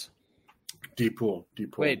Air Force. Deep pool.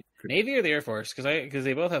 Wait, Navy or the Air Force? Because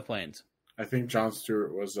they both have planes. I think Jon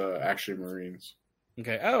Stewart was actually Marines.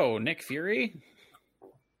 Okay. Oh, Nick Fury,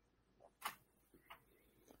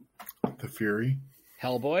 The Fury.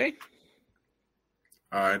 Hellboy.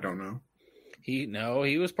 I don't know. He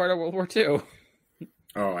was part of World War II.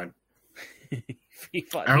 Oh, I He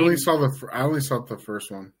only saw the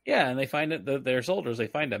first one. Yeah, and they find it. They're soldiers. They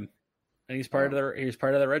find him, and he's part of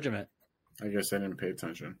the regiment. I guess I didn't pay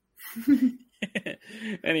attention.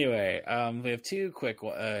 Anyway, we have two quick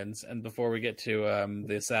ones, and before we get to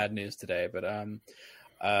the sad news today, but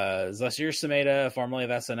Zasir Sameda, formerly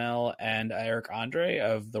of SNL, and Eric Andre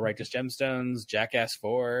of The Righteous Gemstones, Jackass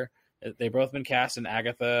 4, they've both been cast in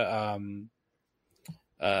Agatha,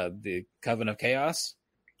 the Coven of Chaos.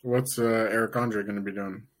 What's Eric Andre going to be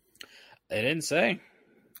doing? They didn't say.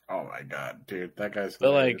 Oh my god, dude, that guy's.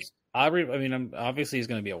 But like Aubrey, I mean, obviously he's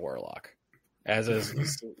going to be a warlock, as is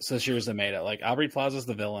Zasir Sameda. Like Aubrey Plaza's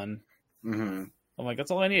the villain. Mm-hmm. I'm like, that's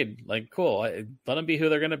all I need. Like, cool. Let them be who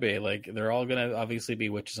they're going to be. Like, they're all going to obviously be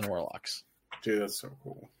witches and warlocks. Dude, that's so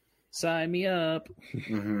cool. Sign me up.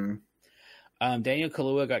 Mm-hmm. Daniel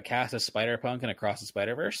Kaluuya got cast as Spider-Punk in Across the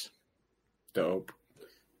Spider-Verse. Dope.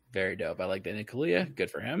 Very dope. I like Daniel Kaluuya.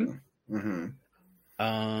 Good for him.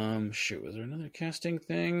 Mm-hmm. Shoot, was there another casting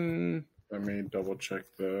thing? Let me double check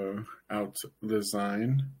the out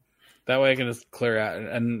design. That way I can just clear out.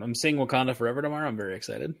 And I'm seeing Wakanda Forever tomorrow. I'm very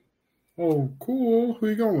excited. Oh, cool. Who are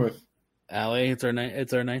you going with? Allie, it's our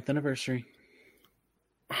 9th anniversary.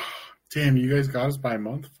 Damn, you guys got us by a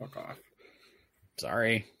month? Fuck off.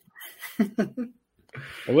 Sorry. It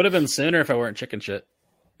would have been sooner if I weren't chicken shit.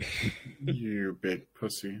 You big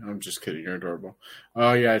pussy. I'm just kidding. You're adorable.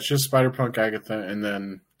 Oh, yeah. It's just Spider-Punk, Agatha, and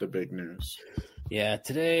then the big news. Yeah,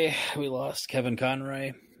 today we lost Kevin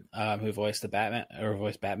Conroy, who voiced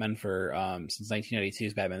Batman for since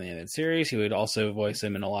 1992's Batman the Animated Series. He would also voice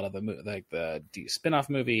him in a lot of the spin-off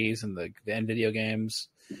movies and the video games.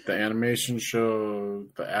 The animation show,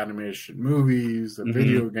 the animation movies, the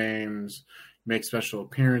video games, make special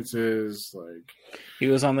appearances. Like he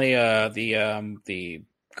was on the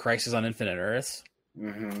Crisis on Infinite Earths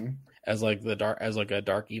as like a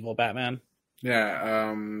dark evil Batman.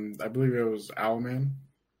 Yeah, I believe it was Owlman.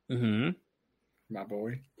 My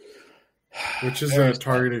boy. Which is a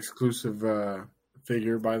Target exclusive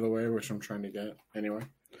figure, by the way, which I'm trying to get anyway.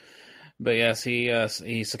 But yes,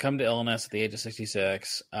 he succumbed to illness at the age of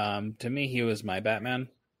 66. To me, he was my Batman.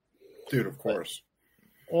 Dude, of course.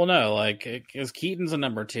 Well, no, like, because Keaton's a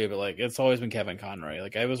number 2, but like, it's always been Kevin Conroy.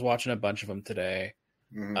 Like, I was watching a bunch of them today.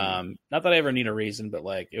 Not that I ever need a reason, but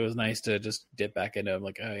like, it was nice to just dip back into him.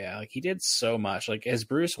 Like, oh yeah, like he did so much. Like, as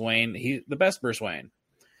Bruce Wayne, the best Bruce Wayne.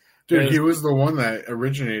 Dude, he was the one that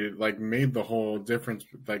originated, like, made the whole difference,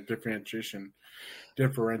 like, oh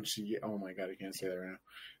my god, I can't say that right now.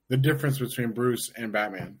 The difference between Bruce and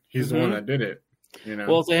Batman. He's the one that did it. You know.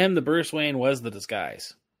 Well, to him, the Bruce Wayne was the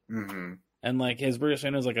disguise. And like his Bruce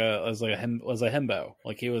Wayne was a himbo.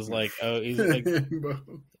 Like he was like, oh, he's like,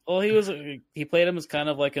 well, he played him as kind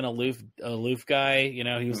of like an aloof guy. You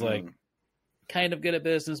know, he was like kind of good at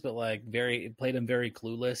business, but like played him very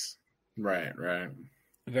clueless. Right.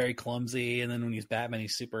 Very clumsy. And then when he's Batman,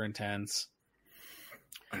 he's super intense.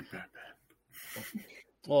 I'm Batman.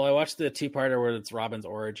 Well, I watched the 2-parter where it's Robin's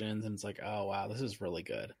origins, and it's like, oh wow, this is really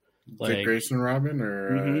good. Like, Dick Grayson Robin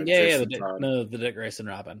or the Dick Grayson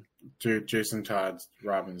Robin. Dude, Jason Todd's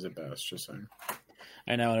Robin's the best. Just saying.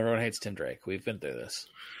 I know, and everyone hates Tim Drake. We've been through this.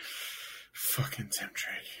 Fucking Tim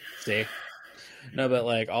Drake. See, no, but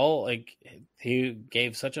he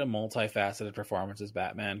gave such a multifaceted performance as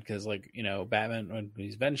Batman because, like, you know, Batman when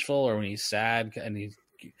he's vengeful or when he's sad, and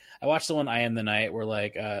I watched the one I Am the Night where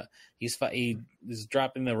like he's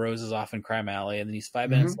dropping the roses off in Crime Alley, and then he's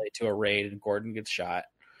 5 minutes late to a raid, and Gordon gets shot.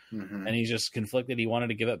 And he's just conflicted. He wanted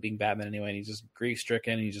to give up being Batman anyway, and he's just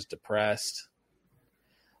grief-stricken. He's just depressed.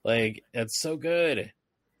 Like, that's so good.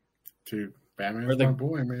 Dude, Batman's my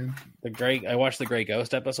boy, man. I watched the Grey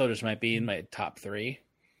Ghost episode, which might be in my top 3.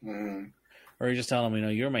 Or you just tell him, you know,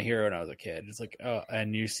 you were my hero when I was a kid. It's like, oh,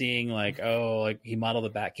 and you're seeing like, oh, like he modeled the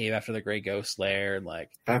Batcave after the Grey Ghost lair, and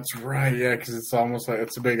like that's right, yeah, because it's almost like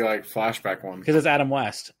it's a big like flashback one. Because it's Adam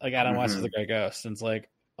West, like Adam West is the Grey Ghost, and it's like,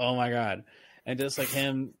 oh my god. And just like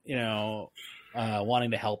him, you know,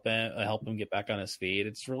 wanting to help him get back on his feet.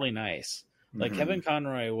 It's really nice. Like Kevin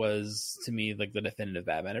Conroy was to me like the definitive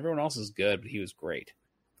Batman. Everyone else is good, but he was great.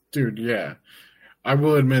 Dude, yeah. I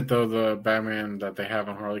will admit though, the Batman that they have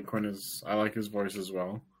on Harley Quinn I like his voice as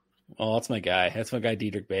well. Oh, that's my guy. That's my guy,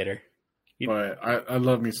 Diedrich Bader. But I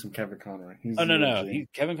love me some Kevin Conroy.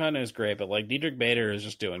 Kevin Conroy is great, but like Diedrich Bader is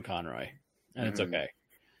just doing Conroy, and it's okay.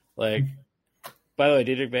 Like. By the way,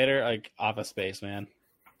 Diedrich Bader, like Office Space, man.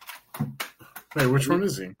 Wait, which one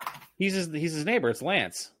is he? He's his neighbor. It's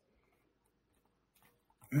Lance.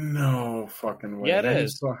 No fucking way. Yeah, it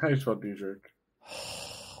is. How do you spell Diedrich?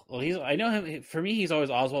 Well, I know him. For me, he's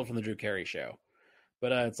always Oswald from the Drew Carey Show,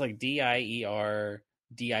 but it's like DierDich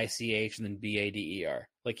and then Bader.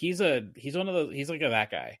 Like he's one of those. He's like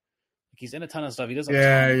that guy. Like he's in a ton of stuff. He does.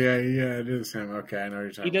 Yeah. It is him. Okay, I know what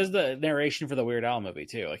you're talking. He does the narration for the Weird Al movie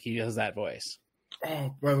too. Like he does that voice.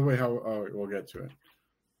 Oh, by the way, we'll get to it.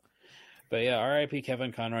 But yeah, R.I.P.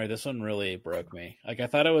 Kevin Conroy. This one really broke me. Like I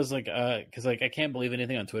thought it was like because like I can't believe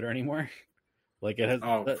anything on Twitter anymore. Like it has.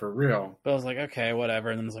 For real. But I was like, okay, whatever.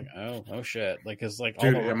 And then it's like, oh shit. Like it's like,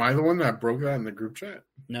 dude, am I the one that broke that in the group chat?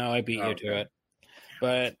 No, I beat you to it.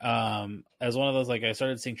 But as one of those, like I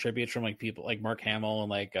started seeing tributes from like people like Mark Hamill and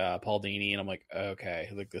like Paul Dini, and I'm like, okay,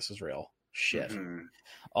 like this is real shit. Mm-hmm.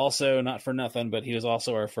 Also, not for nothing, but he was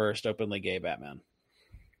also our first openly gay Batman.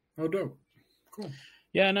 Oh, dope. Cool.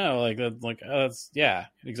 Yeah, no, like that's yeah,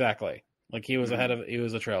 exactly. Like he was he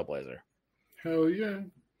was a trailblazer. Hell yeah.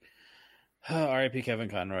 R.I.P. Kevin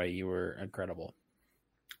Conroy, you were incredible.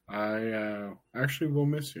 I actually will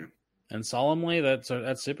miss you. And solemnly, that's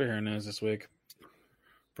superhero news this week.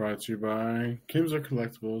 Brought to you by Kim's Are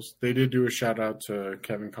Collectibles. They did do a shout out to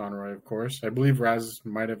Kevin Conroy, of course. I believe Raz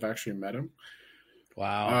might have actually met him.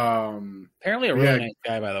 Wow. Apparently a really nice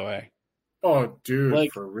guy, by the way. Oh, dude,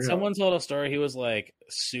 like, for real. Someone told a story. He was like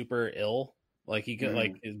super ill. Like he could,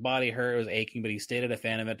 like his body hurt, it was aching, but he stayed at a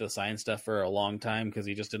fan event to sign stuff for a long time because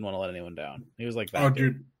he just didn't want to let anyone down. He was like that. Oh,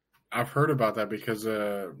 dude, I've heard about that because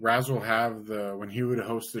Raz will have when he would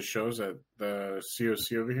host the shows at the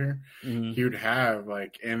COC over here, he would have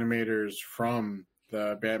like animators from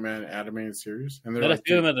the Batman animated series, and they're like,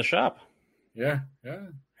 few of them at the shop. Yeah,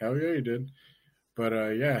 hell yeah, he did. But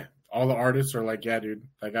yeah. All the artists are like, yeah, dude,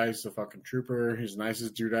 that guy's the fucking trooper. He's the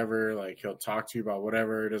nicest dude ever. Like, he'll talk to you about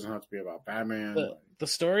whatever. It doesn't have to be about Batman. The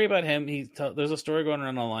story about him, there's a story going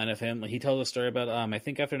around online of him. He tells a story about, I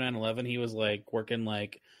think after 9/11, he was like working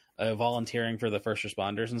like volunteering for the first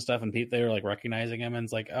responders and stuff. And they were like recognizing him. And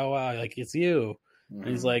it's like, oh, wow, like it's you. And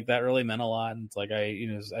he's like, that really meant a lot. And it's like,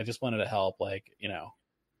 I just wanted to help. Like,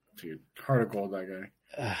 dude, heart of gold, that guy.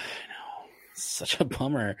 I know. Such a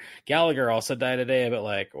bummer. Gallagher also died today, but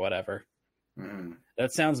like whatever.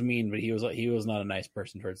 That sounds mean, but he was not a nice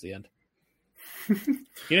person towards the end.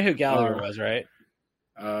 You know who Gallagher was, right?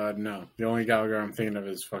 No. The only Gallagher I'm thinking of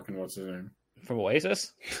is fucking what's his name? From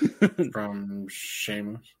Oasis? From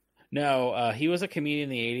Shameless? No, he was a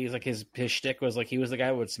comedian in the 80s. Like his shtick was like he was the guy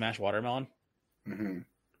who would smash watermelon.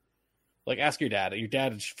 Like ask your dad. Your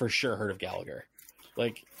dad for sure heard of Gallagher.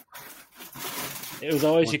 Like it was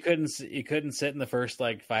always you couldn't sit in the first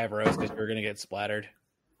like 5 rows because you were gonna get splattered.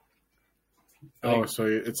 Like, so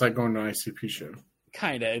it's like going to an ICP show.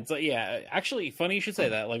 Kinda. It's like actually funny you should say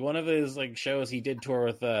that. Like one of his like shows he did tour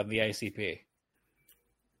with the ICP.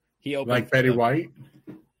 He opened like Betty White.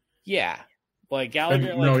 Yeah, like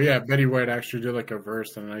Gallagher. Betty White actually did like a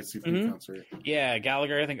verse on an ICP concert. Yeah,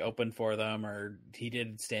 Gallagher I think opened for them, or he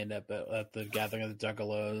did stand up at the Gathering of the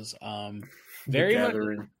Juggalos. Very much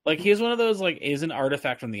like he was one of those like is an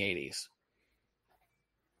artifact from the 80s.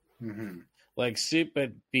 Like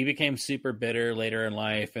but he became super bitter later in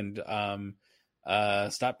life and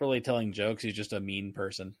stopped really telling jokes. He's just a mean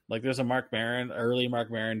person. Like there's a early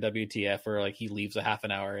Mark Maron WTF where like he leaves a half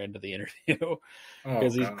an hour into the interview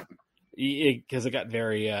because it got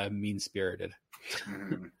very mean spirited.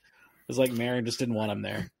 It's like Maron just didn't want him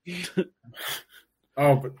there.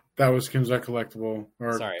 Oh, but that was Kim's Are Collectible.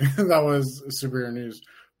 Sorry. That was Superhero News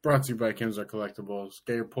brought to you by Kim's Are Collectibles.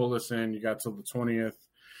 Get your pull list in. You got till the 20th.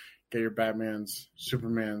 Get your Batmans,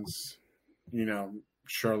 Supermans,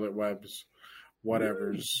 Charlotte Webbs,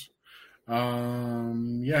 whatevers.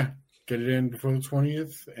 Get it in before the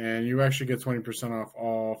 20th, and you actually get 20% off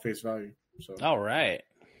all face value. So, all right.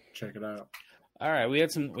 Check it out. All right, we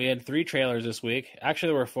had 3 trailers this week.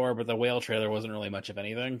 Actually, there were 4, but the whale trailer wasn't really much of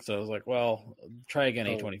anything. So I was like, well, try again,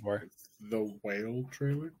 A24. The whale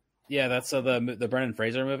trailer? Yeah, that's the Brendan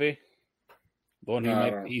Fraser movie. The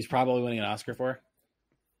one he's probably winning an Oscar for.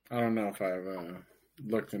 I don't know if I've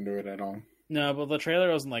looked into it at all. No, but the trailer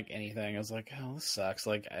wasn't like anything. I was like, oh, this sucks.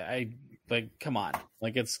 Like, I come on.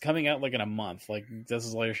 Like, it's coming out like in a month. Like, this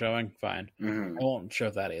is all you're showing? Fine. I won't show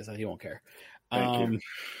if that is. He won't care. Thank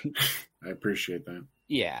you. I appreciate that.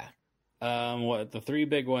 Yeah. The 3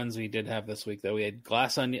 big ones we did have this week, though. We had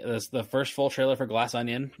Glass Onion. That's the first full trailer for Glass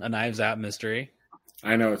Onion, a Knives Out mystery.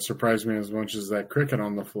 I know. It surprised me as much as that cricket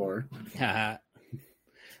on the floor.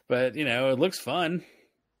 But, it looks fun.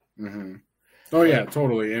 Oh, yeah,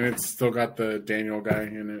 totally. And it's still got the Daniel guy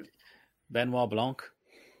in it. Benoit Blanc.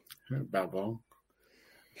 Balbo.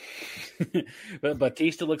 But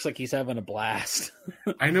Batista looks like he's having a blast.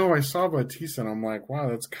 I know. I saw Batista, and I'm like, wow,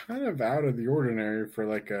 that's kind of out of the ordinary for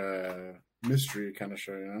like a mystery kind of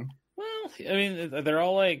show, you know? Well, I mean, they're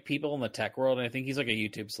all like people in the tech world, and I think he's like a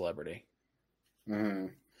YouTube celebrity.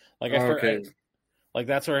 Mm. Like, Okay. like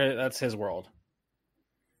that's his world.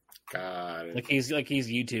 Got it. Like he's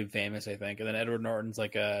YouTube famous, I think. And then Edward Norton's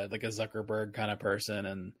like a Zuckerberg kind of person,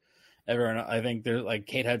 and everyone. I think there's like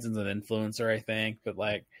Kate Hudson's an influencer, I think. But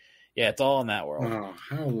like, yeah, it's all in that world. Oh,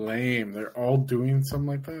 how lame! They're all doing something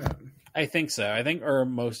like that. I think so. I think, or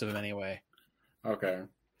most of them anyway. Okay.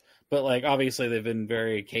 But like, obviously, they've been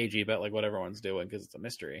very cagey about like what everyone's doing because it's a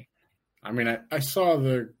mystery. I mean, I saw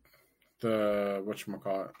the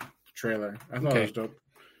whatchamacallit, trailer. I thought it was dope.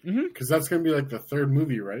 Because that's going to be like the third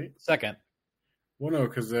movie, right? Second. Well, no,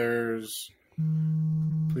 because there's...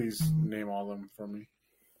 Please name all of them for me.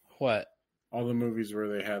 What? All the movies where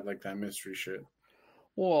they had like that mystery shit.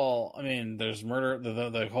 Well, I mean, there's Murder...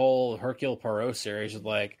 The whole Hercule Poirot series is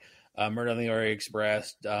like Murder on the Orient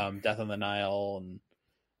Express, Death on the Nile, and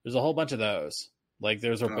there's a whole bunch of those. Like,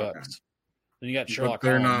 those are books. Then you got Sherlock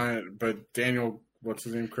Holmes. Not... But Daniel... What's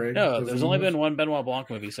his name? Craig? No, there's only been one Benoit Blanc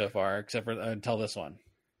movie so far, except for until this one.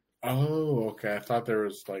 Oh, okay. I thought there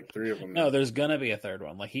was like 3 of them. No, there's gonna be a third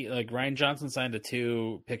one. Like Ryan Johnson signed a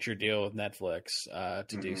 2-picture deal with Netflix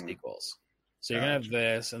to do sequels. So you're gonna have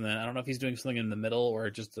this, and then I don't know if he's doing something in the middle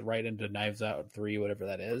or just right into Knives Out 3, whatever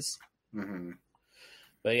that is. Mm-hmm.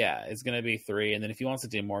 But yeah, it's gonna be 3, and then if he wants to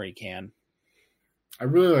do more, he can. I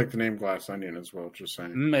really like the name Glass Onion as well. Just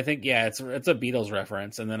saying. I think it's a Beatles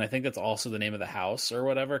reference, and then I think that's also the name of the house or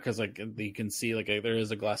whatever, because like you can see like there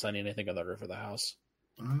is a glass onion I think on the roof of the house.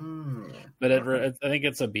 Oh, But I think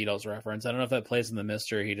it's a Beatles reference. I don't know if that plays in the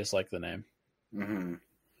mystery. He just liked the name. Mm-hmm.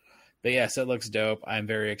 But yes, it looks dope. I'm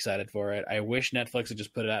very excited for it. I wish Netflix would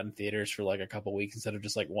just put it out in theaters for like a couple weeks instead of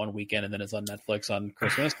just like one weekend and then it's on Netflix on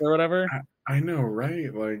Christmas or whatever. I know,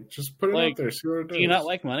 right? Like, just put it out there. See what it does. Do you not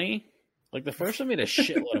like money? Like the first one made a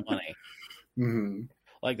shitload of money. Mm-hmm.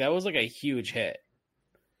 Like that was like a huge hit,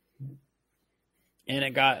 and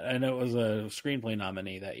it was a screenplay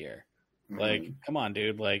nominee that year. Like, come on,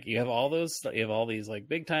 dude! Like, you have all these like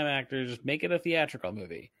big time actors. Just make it a theatrical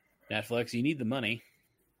movie. Netflix, you need the money.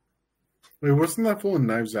 Wait, wasn't that full of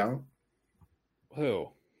Knives Out? Who?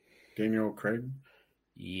 Daniel Craig.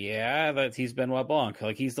 Yeah, he's Benoit Blanc.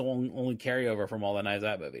 Like, he's the only carryover from all the Knives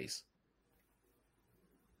Out movies.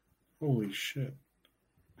 Holy shit!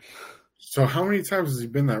 So, how many times has he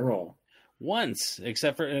been that role? Once,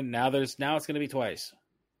 except for now. It's going to be twice.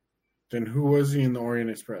 Then who was he in the Orient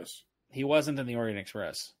Express? He wasn't in the Orient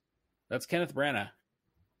Express. That's Kenneth Branagh.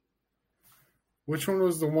 Which one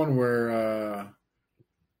was the one where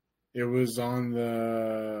it was on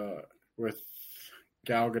with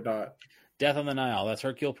Gal Gadot? Death on the Nile. That's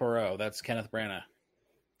Hercule Poirot. That's Kenneth Branagh.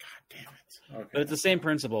 God damn it. Okay. But it's the same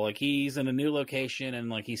principle. Like, he's in a new location and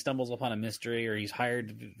like he stumbles upon a mystery or he's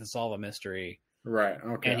hired to solve a mystery. Right.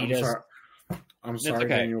 Okay. I'm sorry,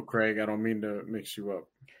 okay. Daniel Craig. I don't mean to mix you up.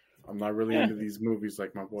 I'm not really into these movies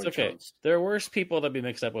like my boy. It's okay. Chance. There are worse people to be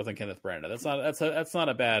mixed up with than Kenneth Branagh. That's not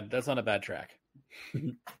a bad track.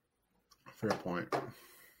 Fair point.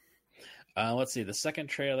 Let's see. The second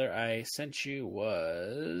trailer I sent you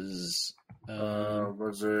was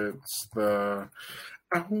it the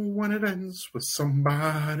When It Ends with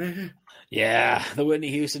Somebody? Yeah, the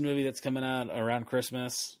Whitney Houston movie that's coming out around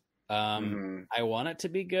Christmas. I want it to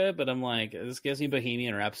be good, but I'm like, this gives me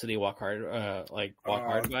Bohemian Rhapsody Walk Hard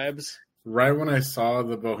vibes. Right when I saw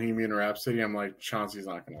the Bohemian Rhapsody, I'm like, Chauncey's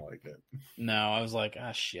not gonna like it. No, I was like,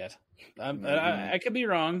 shit. I could be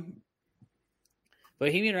wrong.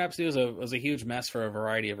 Bohemian Rhapsody was a huge mess for a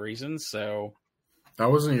variety of reasons. So that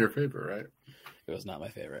wasn't your favorite, right? It was not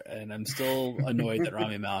my favorite, and I'm still annoyed that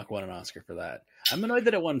Rami Malek won an Oscar for that. I'm annoyed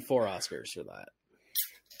that it won 4 Oscars for that.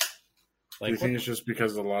 Like, do you think it's just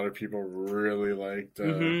because a lot of people really liked?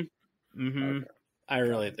 Okay. I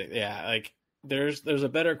really think, yeah. Like, there's a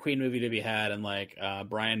better Queen movie to be had, and like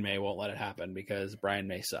Brian May won't let it happen because Brian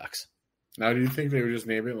May sucks. Now, do you think they would just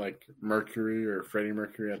name it like Mercury or Freddie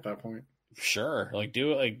Mercury at that point? Sure, like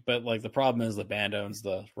do it, like, but like the problem is the band owns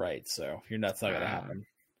the rights, so that's not gonna happen.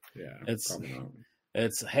 Yeah,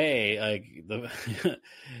 it's hey, like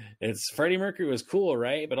it's Freddie Mercury was cool,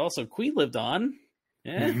 right? But also Queen lived on.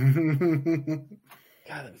 Yeah. God,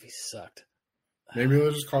 that movie sucked. Maybe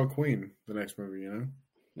they'll just call Queen the next movie, you know?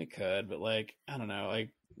 They could, but like, I don't know, like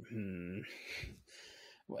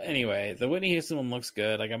Well, anyway, the Whitney Houston one looks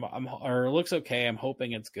good. Like or looks okay. I'm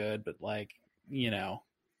hoping it's good, but like,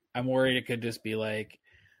 I'm worried it could just be like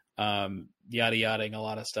yada yadaing a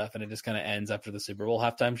lot of stuff, and it just kind of ends after the Super Bowl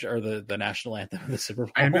halftime or the national anthem of the Super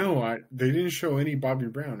Bowl. I know. They didn't show any Bobby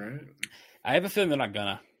Brown, right? I have a feeling they're not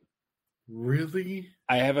gonna. Really?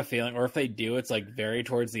 I have a feeling, or if they do, it's like very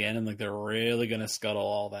towards the end, and like they're really gonna scuttle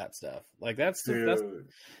all that stuff. Like that's the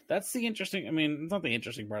interesting. I mean, it's not the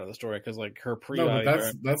interesting part of the story because like her pre. No,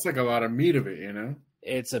 but that's like a lot of meat of it, you know.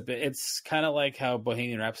 It's a bit. It's kind of like how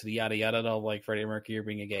Bohemian Rhapsody yada yada all like Freddie Mercury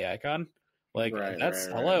being a gay icon. Like that's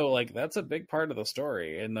hello. Like that's a big part of the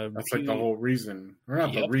story, and that's like the whole reason, or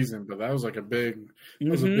not the reason, but that was like a big,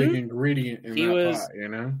 was a big ingredient in that pot, you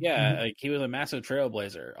know. Yeah, like he was a massive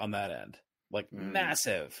trailblazer on that end, like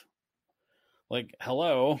massive. Like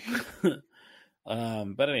hello.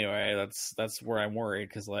 But anyway, that's where I'm worried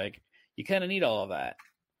because like you kind of need all of that.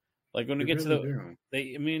 Like when we get to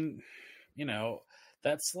I mean, you know,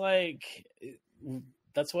 that's like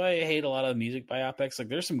that's why I hate a lot of music biopics. Like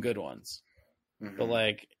there's some good ones. But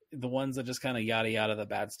like the ones that just kind of yada yada the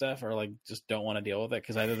bad stuff, or like just don't want to deal with it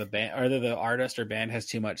because either the artist or band has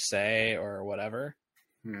too much say or whatever.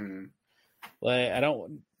 Like I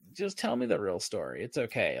don't just tell me the real story. It's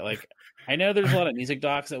okay. Like I know there's a lot of music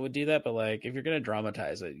docs that would do that, but like if you're gonna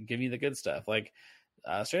dramatize it, give me the good stuff. Like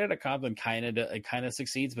Straight Outta Compton kind of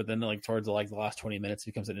succeeds, but then like towards the last 20 minutes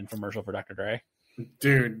becomes an infomercial for Dr. Dre.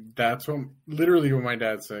 Dude, that's literally what my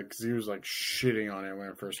dad said because he was like shitting on it when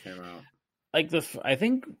it first came out. Like I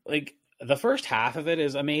think like the first half of it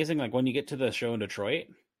is amazing. Like when you get to the show in Detroit,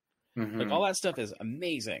 like all that stuff is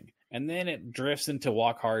amazing, and then it drifts into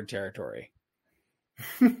Walk Hard territory.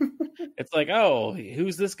 It's like, oh,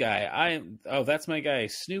 who's this guy? That's my guy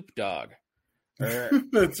Snoop Dogg.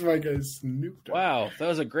 That's my guy Snoop Dogg. Wow, that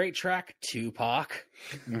was a great track, Tupac.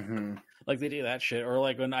 Like they do that shit, or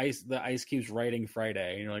like when the Ice Cube's writing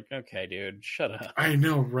Friday, and you're like, okay, dude, shut up. I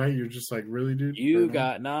know, right? You're just like, really, dude? You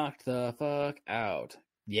got knocked the fuck out.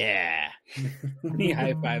 Yeah. He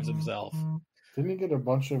high fives himself. Didn't he get a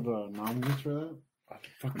bunch of nominees for that?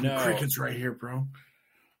 Fucking crickets right here, bro.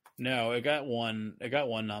 No, it got one. It got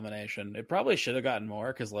one nomination. It probably should have gotten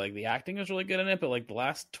more because like the acting was really good in it, but like the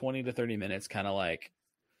last 20 to 30 minutes, kind of like.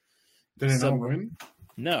 Did it not win?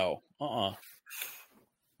 No.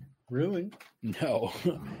 Really? No.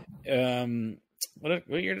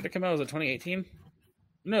 What year did it come out? Was it 2018?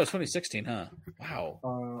 No, it's 2016, huh?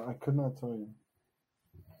 Wow. I could not tell you.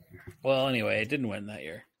 Well, anyway, it didn't win that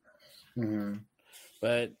year.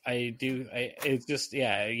 But it's just,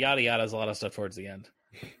 yada yada is a lot of stuff towards the end.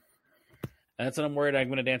 And that's what I'm worried I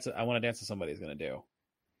want to dance with somebody's going to do.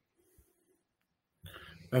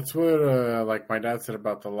 That's what like my dad said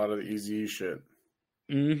about a lot of the Eazy-E shit.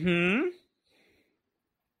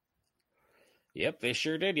 Yep, they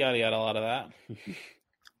sure did yada yada a lot of that.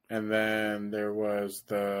 And then there was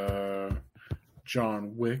the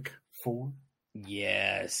John Wick 4.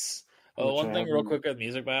 Yes. Oh, one thing real quick with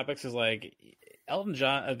music biopics is like Elton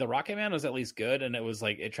John, the Rocket Man was at least good, and it was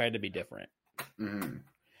like it tried to be different.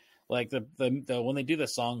 Like the when they do the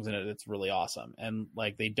songs in it, it's really awesome, and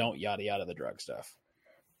like they don't yada yada the drug stuff.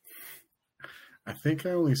 I think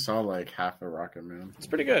I only saw like half of Rocket Man. It's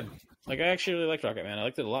pretty good. Like I actually really liked Rocket Man. I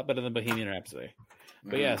liked it a lot better than Bohemian Rhapsody.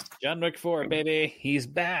 But yes, John Wick 4, baby, he's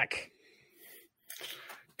back.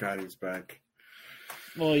 God, he's back.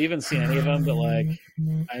 Well, you haven't seen any of them, but like,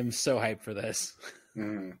 I'm so hyped for this.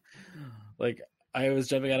 Like, I was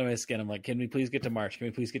jumping out of my skin. I'm like, can we please get to March? Can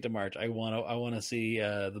we please get to March? I want to see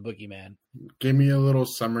the Boogeyman. Give me a little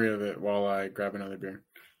summary of it while I grab another beer.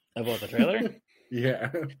 About the trailer?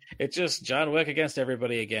 Yeah. It's just John Wick against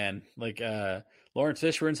everybody again. Like, Lawrence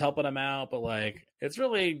Fishburne's helping him out, but like, it's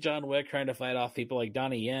really John Wick trying to fight off people like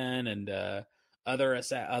Donnie Yen and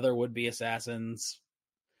other would-be assassins.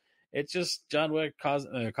 It's just John Wick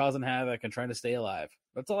causing havoc and trying to stay alive.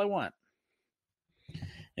 That's all I want.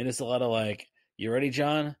 And it's a lot of like, you ready,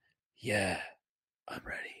 John? Yeah, I'm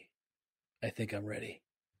ready. I think I'm ready.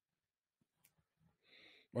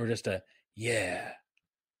 Or just a, yeah.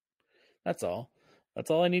 That's all. That's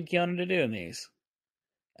all I need Keanu to do in these.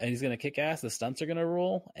 And he's going to kick ass. The stunts are going to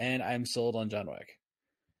rule. And I'm sold on John Wick.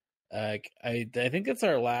 I think it's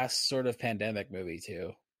our last sort of pandemic movie,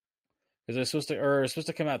 too. Because they're supposed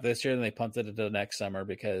to come out this year, and they punted it to next summer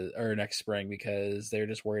next spring because they're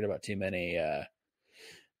just worried about too many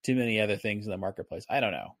other things in the marketplace. I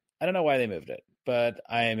don't know why they moved it, but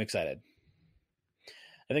I am excited.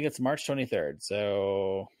 I think it's March 23rd,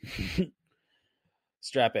 so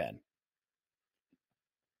strap in.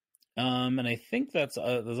 And I think that's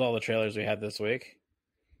all the trailers we had this week.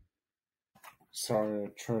 Sorry,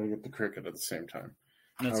 I'm trying to get the cricket at the same time.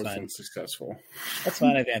 That's I was fine. Unsuccessful. That's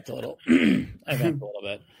fine. I vamped a little.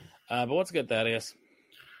 Bit. But what's good, Thaddeus?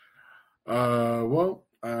 Well,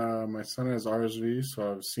 My son has RSV,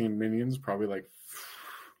 so I've seen Minions probably like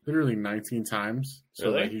literally 19 times. So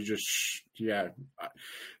Really? that he just yeah.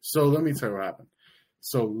 So let me tell you what happened.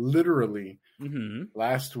 So literally Mm-hmm.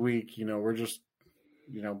 last week, we're just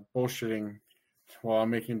bullshitting while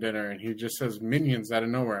I'm making dinner, and he just says Minions out of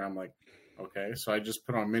nowhere, and I'm like, okay. So I just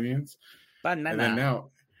put on Minions, and then Banana.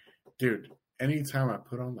 now, dude, anytime I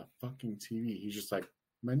put on the fucking TV, he's just like,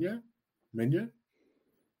 Minion, Minion,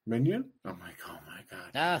 Minion. I'm like, oh my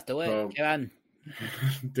god, Do it. so, Come on.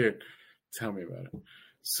 dude, tell me about it.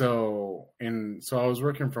 So I was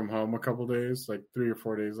working from home a couple days, like 3 or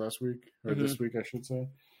 4 days last week, or this week, I should say.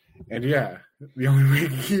 And yeah, the only way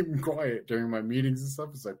to keep him quiet during my meetings and stuff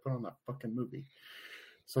is I put on that fucking movie.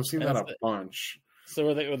 So I've seen that a bunch. So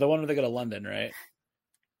we're the one where they go to London, right?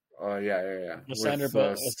 Yeah. With Sandra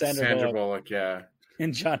Bullock, yeah.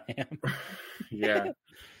 And John Hamm. Yeah.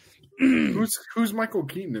 Who's Michael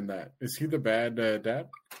Keaton in that? Is he the bad dad?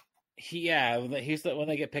 He's when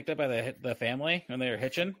they get picked up by the family when they're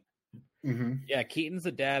hitching. Mm-hmm. Yeah, Keaton's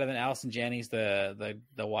the dad, and then Allison Janney's the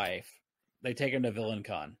wife. They take him to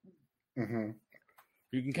VillainCon. Mm-hmm.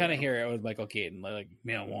 You can kind of hear it with Michael Keaton, like,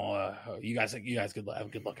 man, well, you guys could have a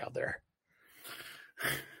good luck out there.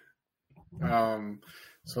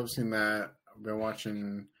 So I've seen that. I've been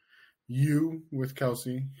watching You with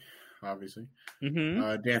Kelsey, obviously.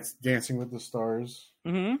 Mm-hmm. Dancing with the Stars.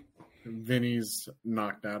 Mm-hmm. Vinny's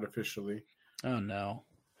knocked out officially. Oh no!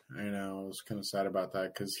 I know. I was kind of sad about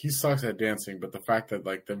that because he sucks at dancing, but the fact that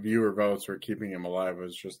like the viewer votes were keeping him alive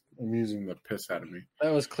was just amusing the piss out of me.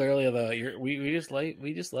 That was clearly we just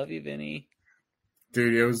love you, Vinny.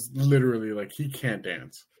 Dude, it was literally like he can't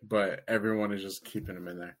dance, but everyone is just keeping him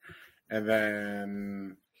in there. And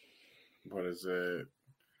then what is it?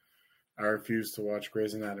 I refuse to watch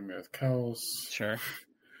Grey's Anatomy with Kels. Sure.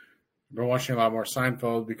 I've been watching a lot more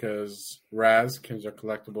Seinfeld because Raz, Kinzer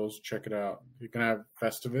Collectibles, check it out. You can have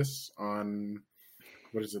Festivus on,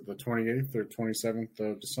 what is it, the 28th or 27th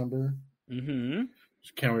of December? Mm-hmm.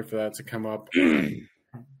 Just can't wait for that to come up.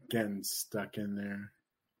 Getting stuck in there.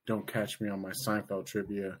 Don't catch me on my Seinfeld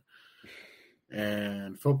trivia.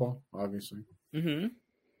 And football, obviously. Mm-hmm.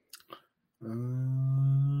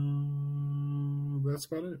 That's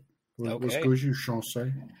about it. Okay. What's good you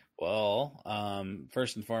chancé? Well,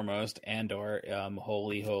 first and foremost, Andor,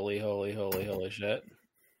 holy shit.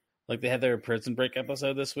 Like, they had their Prison Break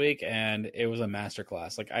episode this week, and it was a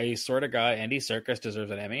masterclass. Like, I swear to God, Andy Serkis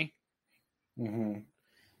deserves an Emmy. Mm-hmm.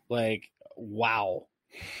 Like, wow.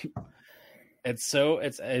 It's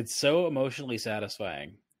so emotionally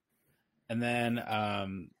satisfying. And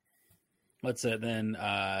then, what's it? Then,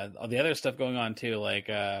 all the other stuff going on, too, like,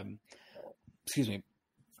 excuse me.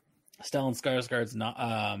 Stellan Skarsgård's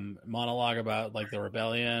monologue about like the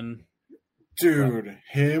rebellion. Dude,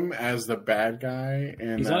 him as the bad guy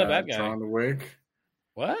in He's not a bad guy. John Wick.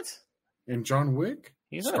 What? In John Wick?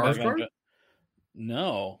 He's not a bad guy.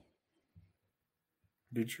 No.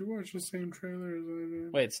 Did you watch the same trailer as I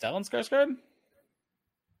did? Wait, Stellan Skarsgård?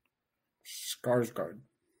 Skarsgård.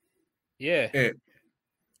 Yeah.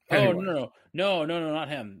 Anyway. No, not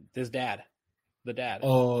him. His dad. The dad.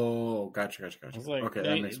 Oh, gotcha. Like, okay,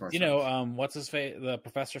 that makes more sense. You know, what's his face? The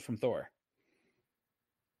professor from Thor.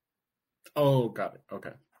 Oh, got it. Okay.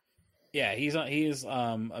 Yeah, he's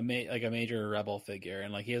a major rebel figure,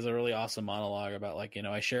 and like he has a really awesome monologue about like, you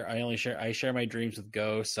know, I share my dreams with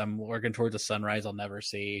ghosts. I'm working towards a sunrise I'll never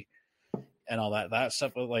see, and all that. That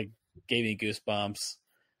stuff like gave me goosebumps.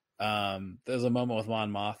 There's a moment with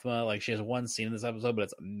Mon Mothma. Like, she has one scene in this episode, but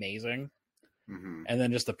it's amazing. Mm-hmm. And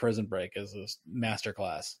then just the Prison Break is this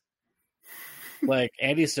masterclass. Like,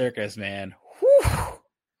 Andy Serkis, man. Whew.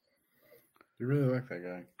 You really like that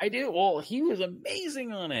guy. I do. Well, he was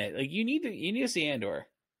amazing on it. Like, you need to see Andor.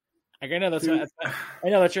 Like, I know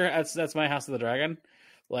that's that's my House of the Dragon.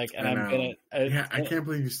 Like, and I'm gonna. I can't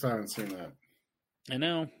believe you still haven't seen that. I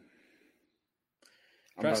know.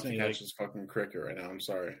 I'm about to catch this fucking cricket right now. I'm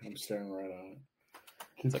sorry. I'm staring right on it.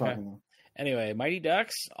 Keep talking though. Anyway, Mighty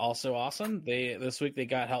Ducks, also awesome. This week they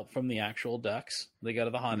got help from the actual Ducks. They go to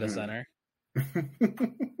the Honda Center.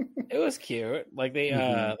 It was cute. Like they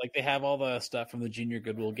have all the stuff from the Junior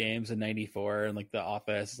Goodwill games in '94 and like the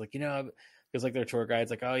office. Like, you know, because like their tour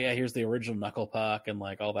guide's like, oh yeah, here's the original Knuckle Puck and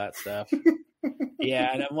like all that stuff.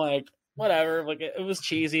 Yeah, and I'm like, whatever. Like it was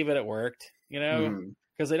cheesy, but it worked. You know,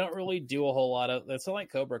 because they don't really do a whole lot of. It's not like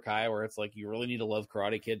Cobra Kai where it's like you really need to love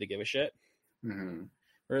Karate Kid to give a shit. Mm-hmm.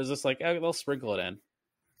 Or is this like, oh, they'll sprinkle it in?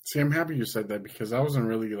 See, I'm happy you said that because I wasn't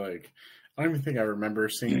really like, I don't even think I remember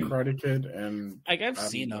seeing Karate Kid, and like I've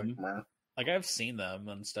seen them, like I've seen them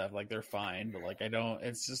and stuff. Like they're fine, but like I don't.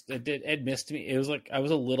 It's just it missed me. It was like I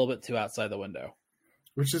was a little bit too outside the window.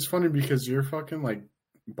 Which is funny because you're fucking like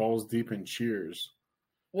balls deep in Cheers.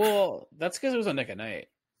 Well, that's because it was on Nick at Night.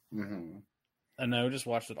 Mm-hmm. And I just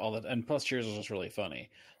watched it all the and plus Cheers was just really funny.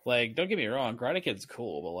 Like, don't get me wrong, Karate Kid's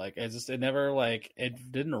cool, but like it never like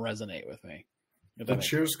it didn't resonate with me. Did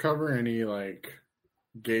Cheers cover any like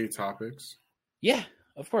gay topics? Yeah,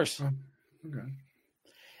 of course. Oh, okay.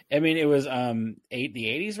 I mean, it was the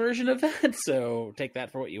 80s version of that, so take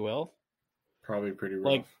that for what you will. Probably pretty rough.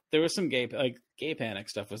 Like there was some gay panic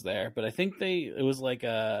stuff was there, but I think it was like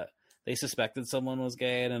they suspected someone was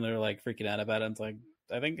gay and they're like freaking out about it. And it's like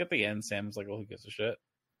I think at the end Sam's like, well, who gives a shit?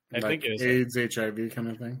 I like think it was AIDS, HIV kind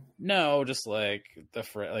of thing. No, just like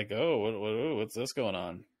what's this going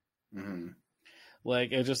on? Mm-hmm. Like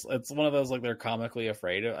it's one of those like they're comically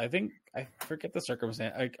afraid of. I think I forget the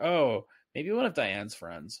circumstance. Like maybe one of Diane's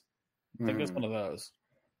friends. I think it was one of those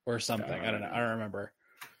or something. I don't know. I don't remember.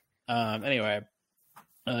 Anyway,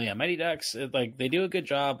 yeah, Mighty Ducks. Like they do a good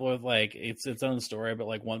job with like it's its own story, but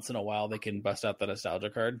like once in a while they can bust out the nostalgia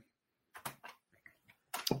card.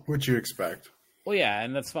 What you expect? Well, yeah,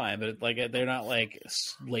 and that's fine, but like they're not like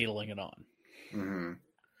ladling it on. Mm-hmm.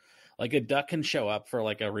 Like a duck can show up for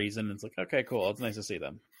like a reason. It's like okay, cool. It's nice to see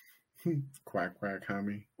them. Quack quack,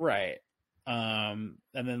 homie. Right. And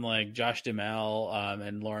then like Josh Duhamel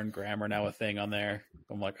and Lauren Graham are now a thing on there.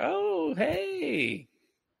 I'm like, oh hey.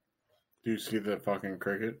 Do you see the fucking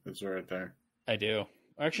cricket? It's right there. I do.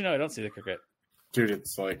 Actually, no, I don't see the cricket. Dude,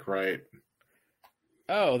 it's like right.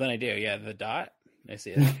 Oh, then I do. Yeah, the dot. I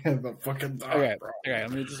see it. Yeah, the fucking dot, Okay, bro. okay.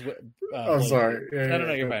 Let me just. Sorry. Yeah,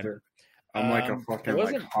 no, you're fine. I'm like a fucking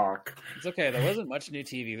like hawk. It's okay. There wasn't much new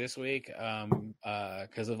TV this week,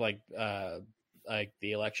 because of like the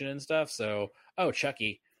election and stuff. So,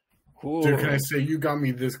 Chucky. Ooh. Dude, can I say you got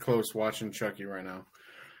me this close watching Chucky right now?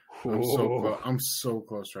 I'm so close. I'm so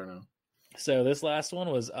close right now. So this last one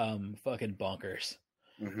was fucking bonkers.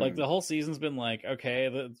 Mm-hmm. Like the whole season's been like,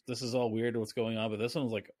 okay, this is all weird. What's going on? But this one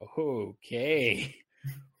was like, okay.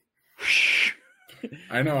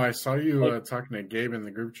 I know. I saw you talking to Gabe in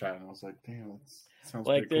the group chat, and I was like, "Damn, that sounds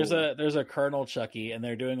like pretty cool." there's a Colonel Chucky, and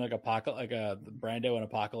they're doing like a Brando and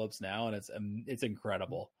Apocalypse Now, and it's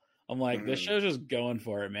incredible. I'm like, this show's just going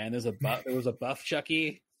for it, man. There was a buff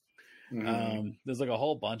Chucky. Mm-hmm. There's like a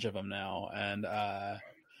whole bunch of them now, and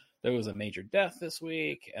there was a major death this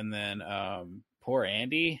week, and then poor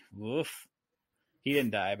Andy, woof, he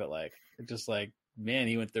didn't die, but like just like man,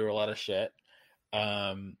 he went through a lot of shit.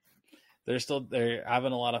 They're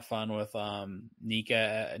having a lot of fun with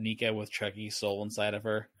Nika with Chucky's soul inside of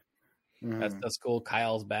her. Mm-hmm. That's cool.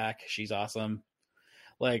 Kyle's back. She's awesome.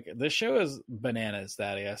 Like this show is bananas,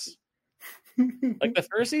 Thaddeus. Like the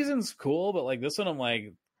first season's cool, but like this one, I'm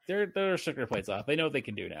like they're shook their plates off. They know what they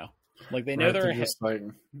can do now. Like they know they're just like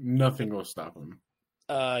nothing will stop them.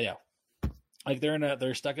 Yeah. Like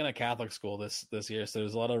they're stuck in a Catholic school this year, so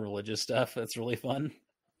there's a lot of religious stuff that's really fun.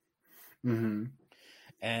 Mm-hmm.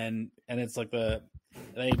 And it's like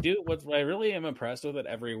they do what I really am impressed with it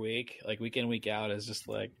every week, like week in, week out, is just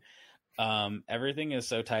like everything is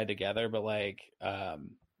so tied together, but like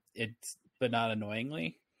but not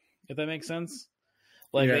annoyingly, if that makes sense.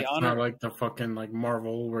 Like yeah, it's not like the fucking like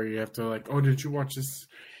Marvel where you have to like, oh, did you watch this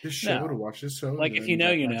show to watch this show? Like if you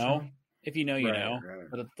know, you know. If you know, you know.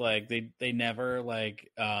 Right. But it's like they never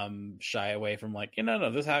like shy away from like,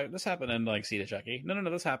 no, this happened in like Seed of Chucky. No,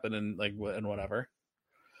 this happened in like in whatever.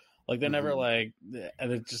 Like they never like,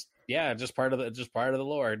 and it's just part of the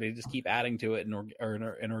lore. They just keep adding to it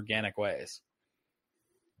in organic ways,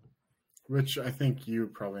 which I think you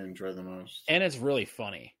probably enjoy the most. And it's really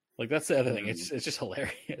funny. Like that's the other thing. It's just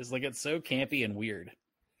hilarious. Like it's so campy and weird.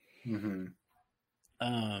 Mm-hmm.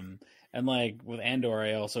 And like with Andor,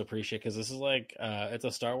 I also appreciate because this is like it's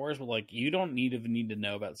a Star Wars, but like you don't need to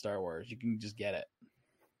know about Star Wars. You can just get it.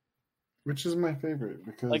 Which is my favorite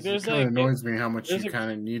because like, it kind of annoys me how much you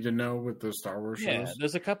kind of need to know with those Star Wars shows. Yeah,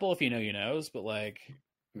 there's a couple if you knows, but like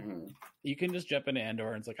you can just jump into Andor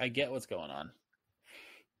and it's like I get what's going on.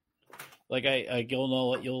 Like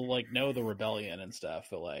you'll like know the rebellion and stuff,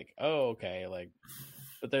 but like okay, like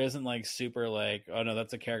but there isn't like super like oh no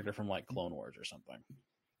that's a character from like Clone Wars or something.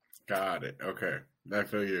 Got it. Okay, I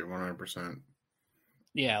feel you 100%.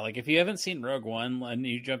 Yeah, like if you haven't seen Rogue One and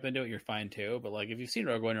you jump into it, you're fine too. But like if you've seen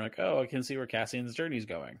Rogue One, you're like, oh, I can see where Cassian's journey is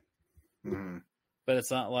going. Mm-hmm. But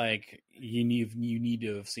it's not like you need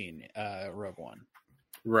to have seen Rogue One.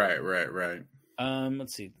 Right.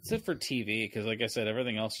 Let's see. That's it for TV because, like I said,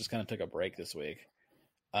 everything else just kind of took a break this week.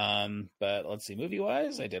 But let's see. Movie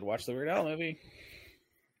wise, I did watch the Weird Al movie.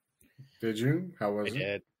 Did you? How was it? I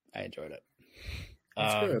did. I enjoyed it.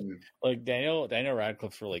 That's good. Like Daniel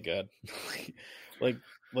Radcliffe's really good. like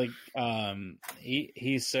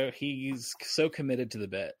he's so committed to the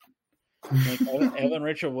bit. Like Evan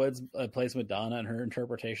Rachel Wood plays Madonna, and her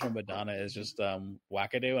interpretation of Madonna is just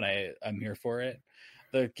wackadoo, and I'm here for it.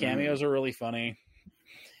 The cameos are really funny.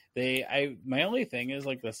 My only thing is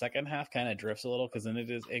like the second half kind of drifts a little because then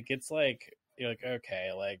it gets like you're like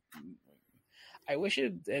okay, like I wish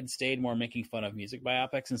it had stayed more making fun of music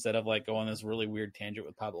biopics instead of like going this really weird tangent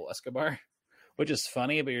with Pablo Escobar, which is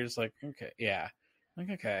funny, but you're just like okay, yeah,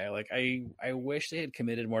 like okay, like I wish they had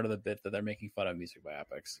committed more to the bit that they're making fun of music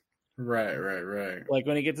biopics. Right. Like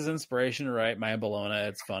when he gets his inspiration to write Maya Bologna,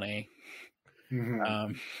 it's funny.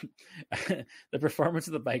 Mm-hmm. The performance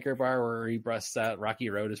of the biker bar where he busts out Rocky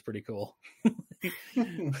Road is pretty cool.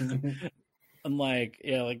 And like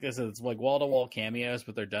this is like wall to wall cameos,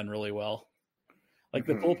 but they're done really well. Like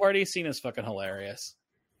the pool party scene is fucking hilarious.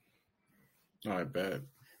 Oh, I bet.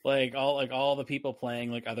 Like all the people playing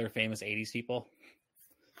like other famous 80s people.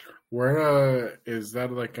 Where is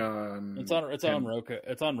that like on? It's on Roku.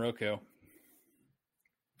 It's on Roku.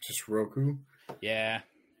 Just Roku? Yeah.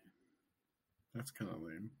 That's kind of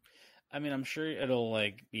lame. I mean, I'm sure it'll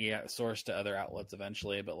like be sourced to other outlets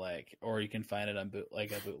eventually, but like, or you can find it on a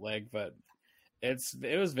bootleg. But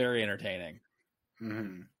it was very entertaining.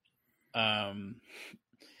 Mm-hmm.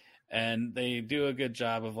 And they do a good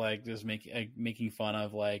job of like just making fun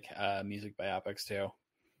of like music biopics too.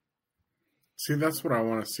 See, that's what I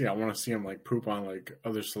want to see. I want to see him like poop on like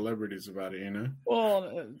other celebrities about it, you know?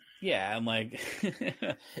 Well, yeah, and like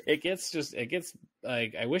it gets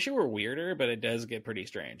like I wish it were weirder, but it does get pretty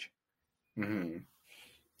strange. Mm-hmm.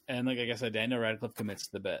 And like I said, Daniel Radcliffe commits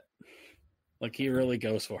to the bit. Like he really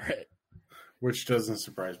goes for it, which doesn't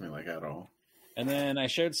surprise me like at all. And then I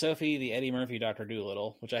showed Sophie the Eddie Murphy Dr.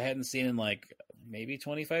 Dolittle, which I hadn't seen in like maybe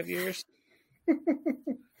 25 years.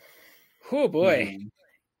 Oh boy. Mm-hmm.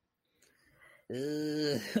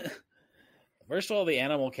 First of all, the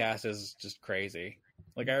animal cast is just crazy.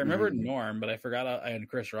 Like I remember Norm, but I forgot I had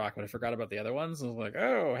Chris Rock, but I forgot about the other ones. I was like,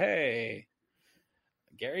 oh hey,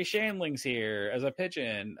 Gary Shandling's here as a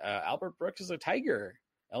pigeon. Albert Brooks is a tiger.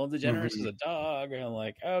 Ellen DeGeneres is a dog. And I'm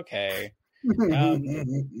like, okay,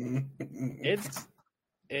 it's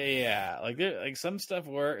like some stuff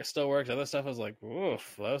still works. Other stuff was like,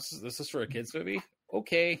 oof, this is for a kids movie.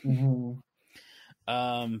 Okay. Mm-hmm.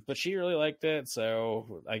 But she really liked it,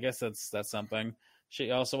 so I guess that's something.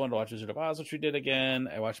 She also wanted to watch Wizard of Oz, which we did again.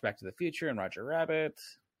 I watched Back to the Future and Roger Rabbit.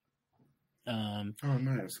 Oh,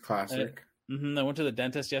 nice. Classic. I went to the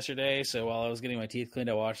dentist yesterday, so while I was getting my teeth cleaned,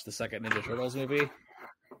 I watched the second Ninja Turtles movie.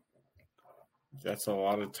 That's a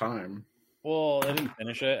lot of time. Well, I didn't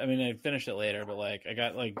finish it. I mean, I finished it later, but like I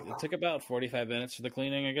got like it took about 45 minutes for the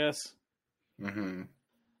cleaning, I guess. Mm-hmm.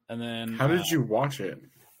 And then how did you watch it?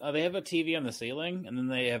 They have a TV on the ceiling, and then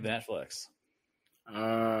they have Netflix.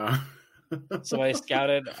 So I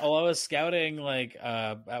scouted. While I was scouting, like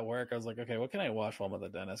at work, I was like, okay, what can I watch while I'm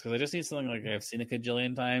at the dentist? Because I just need something like I've seen a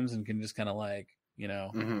cajillion times and can just kind of like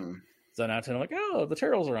zone out to. And I'm like, oh, the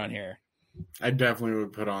turtles are on here. I definitely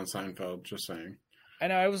would put on Seinfeld. Just saying. I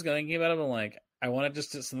know. I was thinking about it, but like, I wanted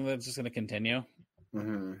just something that's just going to continue.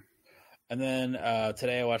 Mm-hmm. And then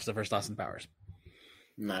today I watched the first Austin Powers.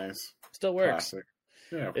 Nice. Still works. Classic.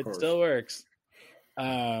 Yeah, of it course. Still works.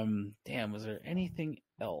 Damn, was there anything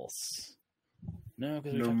else? No,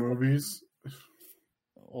 because no movies.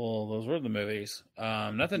 Well, those were the movies.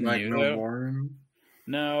 Nothing like new no though. Warren?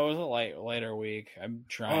 No, it was a lighter week. I'm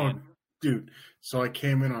trying. Oh, dude! So I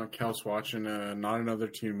came in on Kels watching Not Another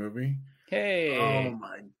Teen Movie. Hey! Oh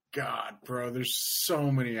my god, bro! There's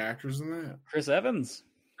so many actors in that. Chris Evans.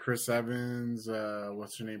 What's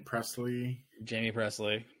her name? Presley. Jamie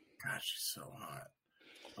Presley. God, she's so hot.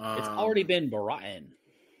 It's already been Baratin.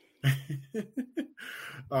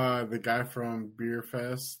 The guy from Beer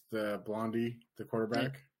Fest, the Blondie, the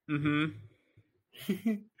quarterback. Mm-hmm.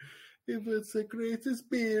 It was the greatest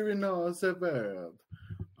beer in all the world.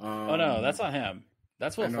 Oh no, that's not him.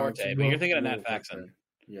 That's Will Forte, but you're thinking of Nat Faxon.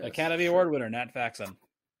 Yes, Academy Award winner Nat Faxon.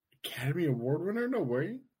 Academy Award winner? No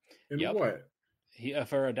way. In what?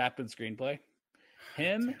 For adapted screenplay.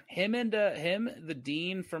 Him, the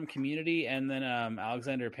dean from Community, and then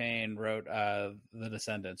Alexander Payne wrote The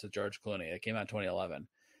Descendants with George Clooney. It came out in 2011.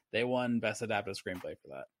 They won Best Adapted Screenplay for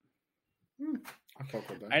that.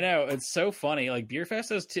 I know, it's so funny. Like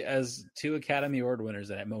Beerfest has two Academy Award winners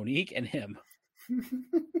in it, Monique and him.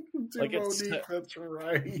 Like Monique, that's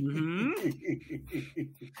right. Mm-hmm.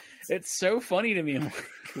 It's so funny to me. I'm like,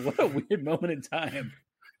 what a weird moment in time.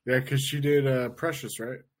 Yeah, because she did Precious,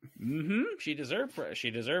 right? Mm-hmm. She deserved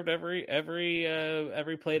every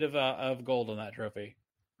plate of gold on that trophy.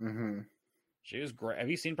 Mm-hmm. She was great. Have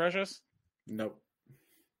you seen Precious? Nope.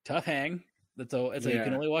 Tough hang. It's like you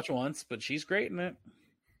can only watch once, but she's great in it.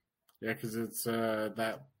 Yeah, because it's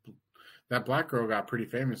that black girl got pretty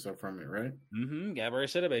famous though from it, right? Mm-hmm. Gabrielle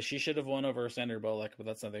Sidibe. She should have won over Sandra Bullock, but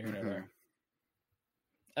that's neither here nor there.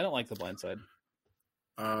 I don't like The Blind Side.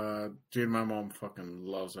 Dude, my mom fucking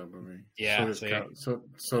loves that movie. Yeah, so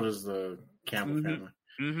does the Campbell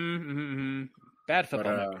family. Bad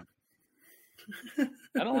football movie.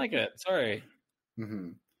 I don't like it. Sorry.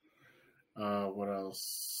 What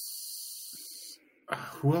else?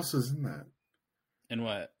 Who else is in that? In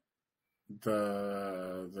what?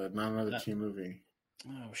 The Not Another Teen movie.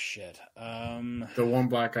 Oh shit. The one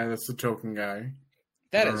black guy that's the token guy.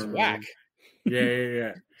 That is whack.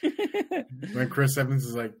 Yeah. When Chris Evans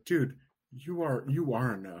is like, dude, you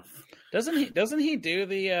are enough. Doesn't he do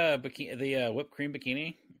the whipped cream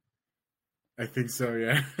bikini? I think so,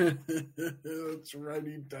 yeah. That's right,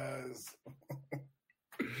 he does.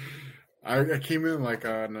 I came in like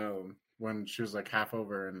when she was like half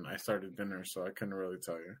over and I started dinner, so I couldn't really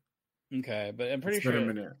tell you. Okay, but I'm pretty It's sure. been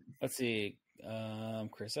a minute. Let's see.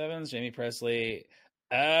 Chris Evans, Jamie Presley.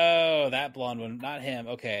 Oh, that blonde one, not him.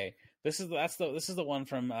 Okay, this is the one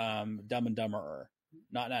from Dumb and Dumberer,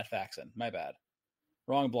 not Nat Faxon. My bad.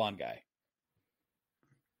 Wrong blonde guy.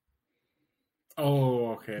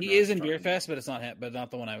 Oh, okay. He is in Beer Fest, but it's not him. But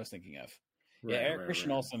not the one I was thinking of. Right, yeah, Eric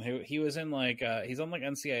Christian Olsen, who he was in like he's on like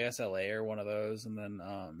NCIS LA or one of those, and then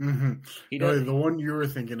the one you were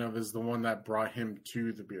thinking of is the one that brought him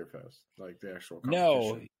to the Beer Fest, like the actual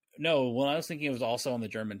competition. No, one I was thinking of was also on the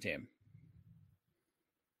German team.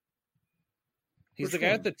 He's the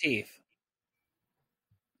guy with the teeth.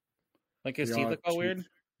 Like his teeth look all weird.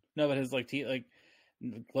 No, but his like teeth like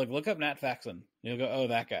look up Nat Faxon. You'll go, oh,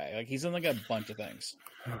 that guy. Like he's in like a bunch of things.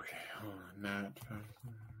 Okay, hold on, Nat Faxon.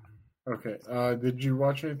 Okay, did you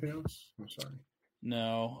watch anything else? I'm sorry.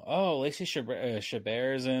 No. Oh, Lacey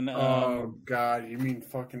Chabert's in. Oh God, you mean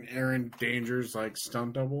fucking Aaron Danger's like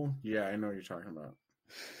stunt double? Yeah, I know what you're talking about.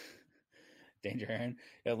 Danger Aaron.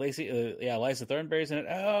 Yeah, Liza Thornberry's in it.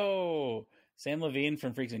 Oh, Sam Levine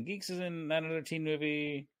from Freaks and Geeks is in that other teen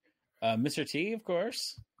movie. Mr. T, of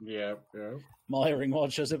course. Yeah. Molly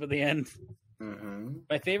Ringwald shows up at the end. Mm-hmm.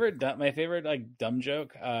 My favorite like dumb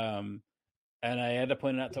joke. And I had to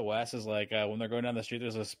point it out to Wes is like when they're going down the street,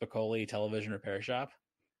 there's a Spicoli television repair shop.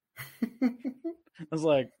 I was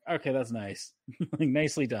like, okay, that's nice. Like,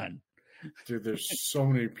 nicely done. Dude, there's so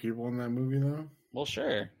many people in that movie, though. Well,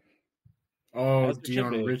 sure. Oh,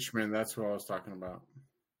 Dion Richmond. That's what I was talking about.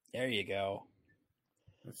 There you go.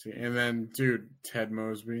 Let's see. And then, dude, Ted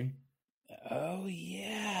Mosby. Oh,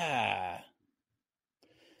 yeah.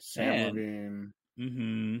 Sam Levine.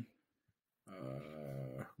 Mm-hmm.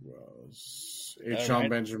 Who else? H. John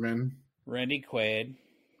Benjamin. Randy Quaid.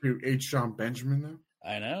 Dude, H. John Benjamin, though?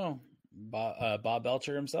 I know. Bob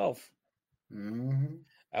Belcher himself. Mm-hmm.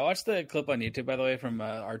 I watched the clip on YouTube, by the way, from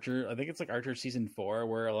Archer. I think it's like Archer season 4,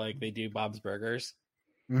 where like they do Bob's Burgers.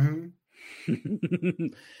 Mm-hmm.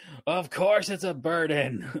 Of course, it's a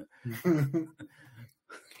burden. That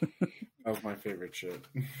was my favorite shit.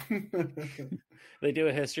 They do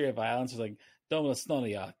a history of violence. It's like Doma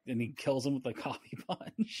Snonia, and he kills him with a coffee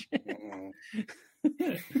punch.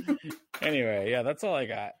 Anyway, yeah, that's all I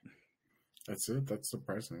got. That's it. That's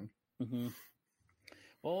surprising. Mm-hmm.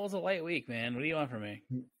 Well, it was a light week, man. What do you want from me?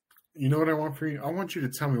 You know what I want for you? I want you to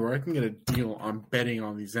tell me where I can get a deal on betting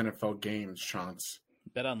on these NFL games, Chance.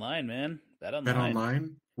 Bet online, man. Bet online. Bet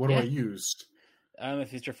online? What do I use?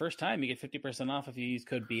 If it's your first time, you get 50% off if you use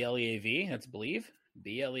code BLEAV. That's Believe.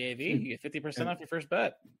 BLEAV. You get 50% off your first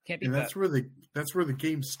bet. Can't beat that. That's where the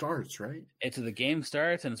game starts, right? It's where the game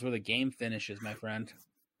starts, and it's where the game finishes, my friend.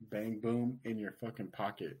 Bang, boom, in your fucking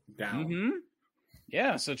pocket. Down. Mm-hmm.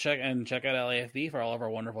 Yeah, so check out LAFB for all of our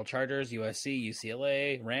wonderful Chargers, USC,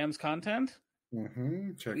 UCLA, Rams content.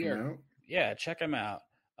 Mm-hmm. Check them out. Yeah, check them out.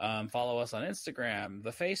 Follow us on Instagram,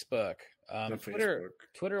 the Facebook,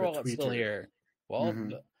 Twitter while it's still here. Well,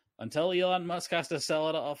 until Elon Musk has to sell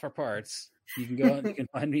it all for parts, you can go and you can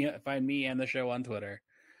find me and the show on Twitter.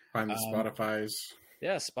 Find the Spotify's.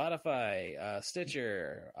 Yeah, Spotify,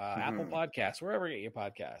 Stitcher, Apple Podcasts, wherever you get your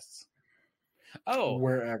podcasts. Oh,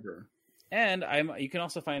 wherever. And you can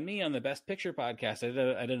also find me on the Best Picture podcast.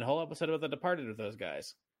 I did a whole episode about The Departed with those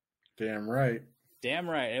guys. Damn right.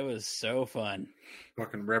 It was so fun.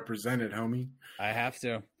 Fucking represented, homie. I have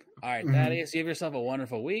to. All right, Thaddeus, you have yourself a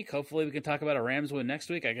wonderful week. Hopefully we can talk about a Rams win next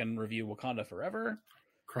week. I can review Wakanda Forever.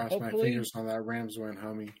 Cross my fingers on that Rams win,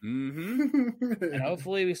 homie. Mm-hmm. And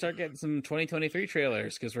hopefully we start getting some 2023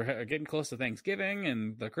 trailers because we're getting close to Thanksgiving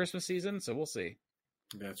and the Christmas season, so we'll see.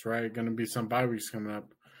 That's right. Going to be some bye weeks coming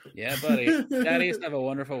up. Yeah, buddy. Thaddeus, have a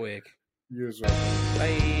wonderful week. You as well.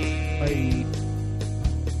 Bye. Bye.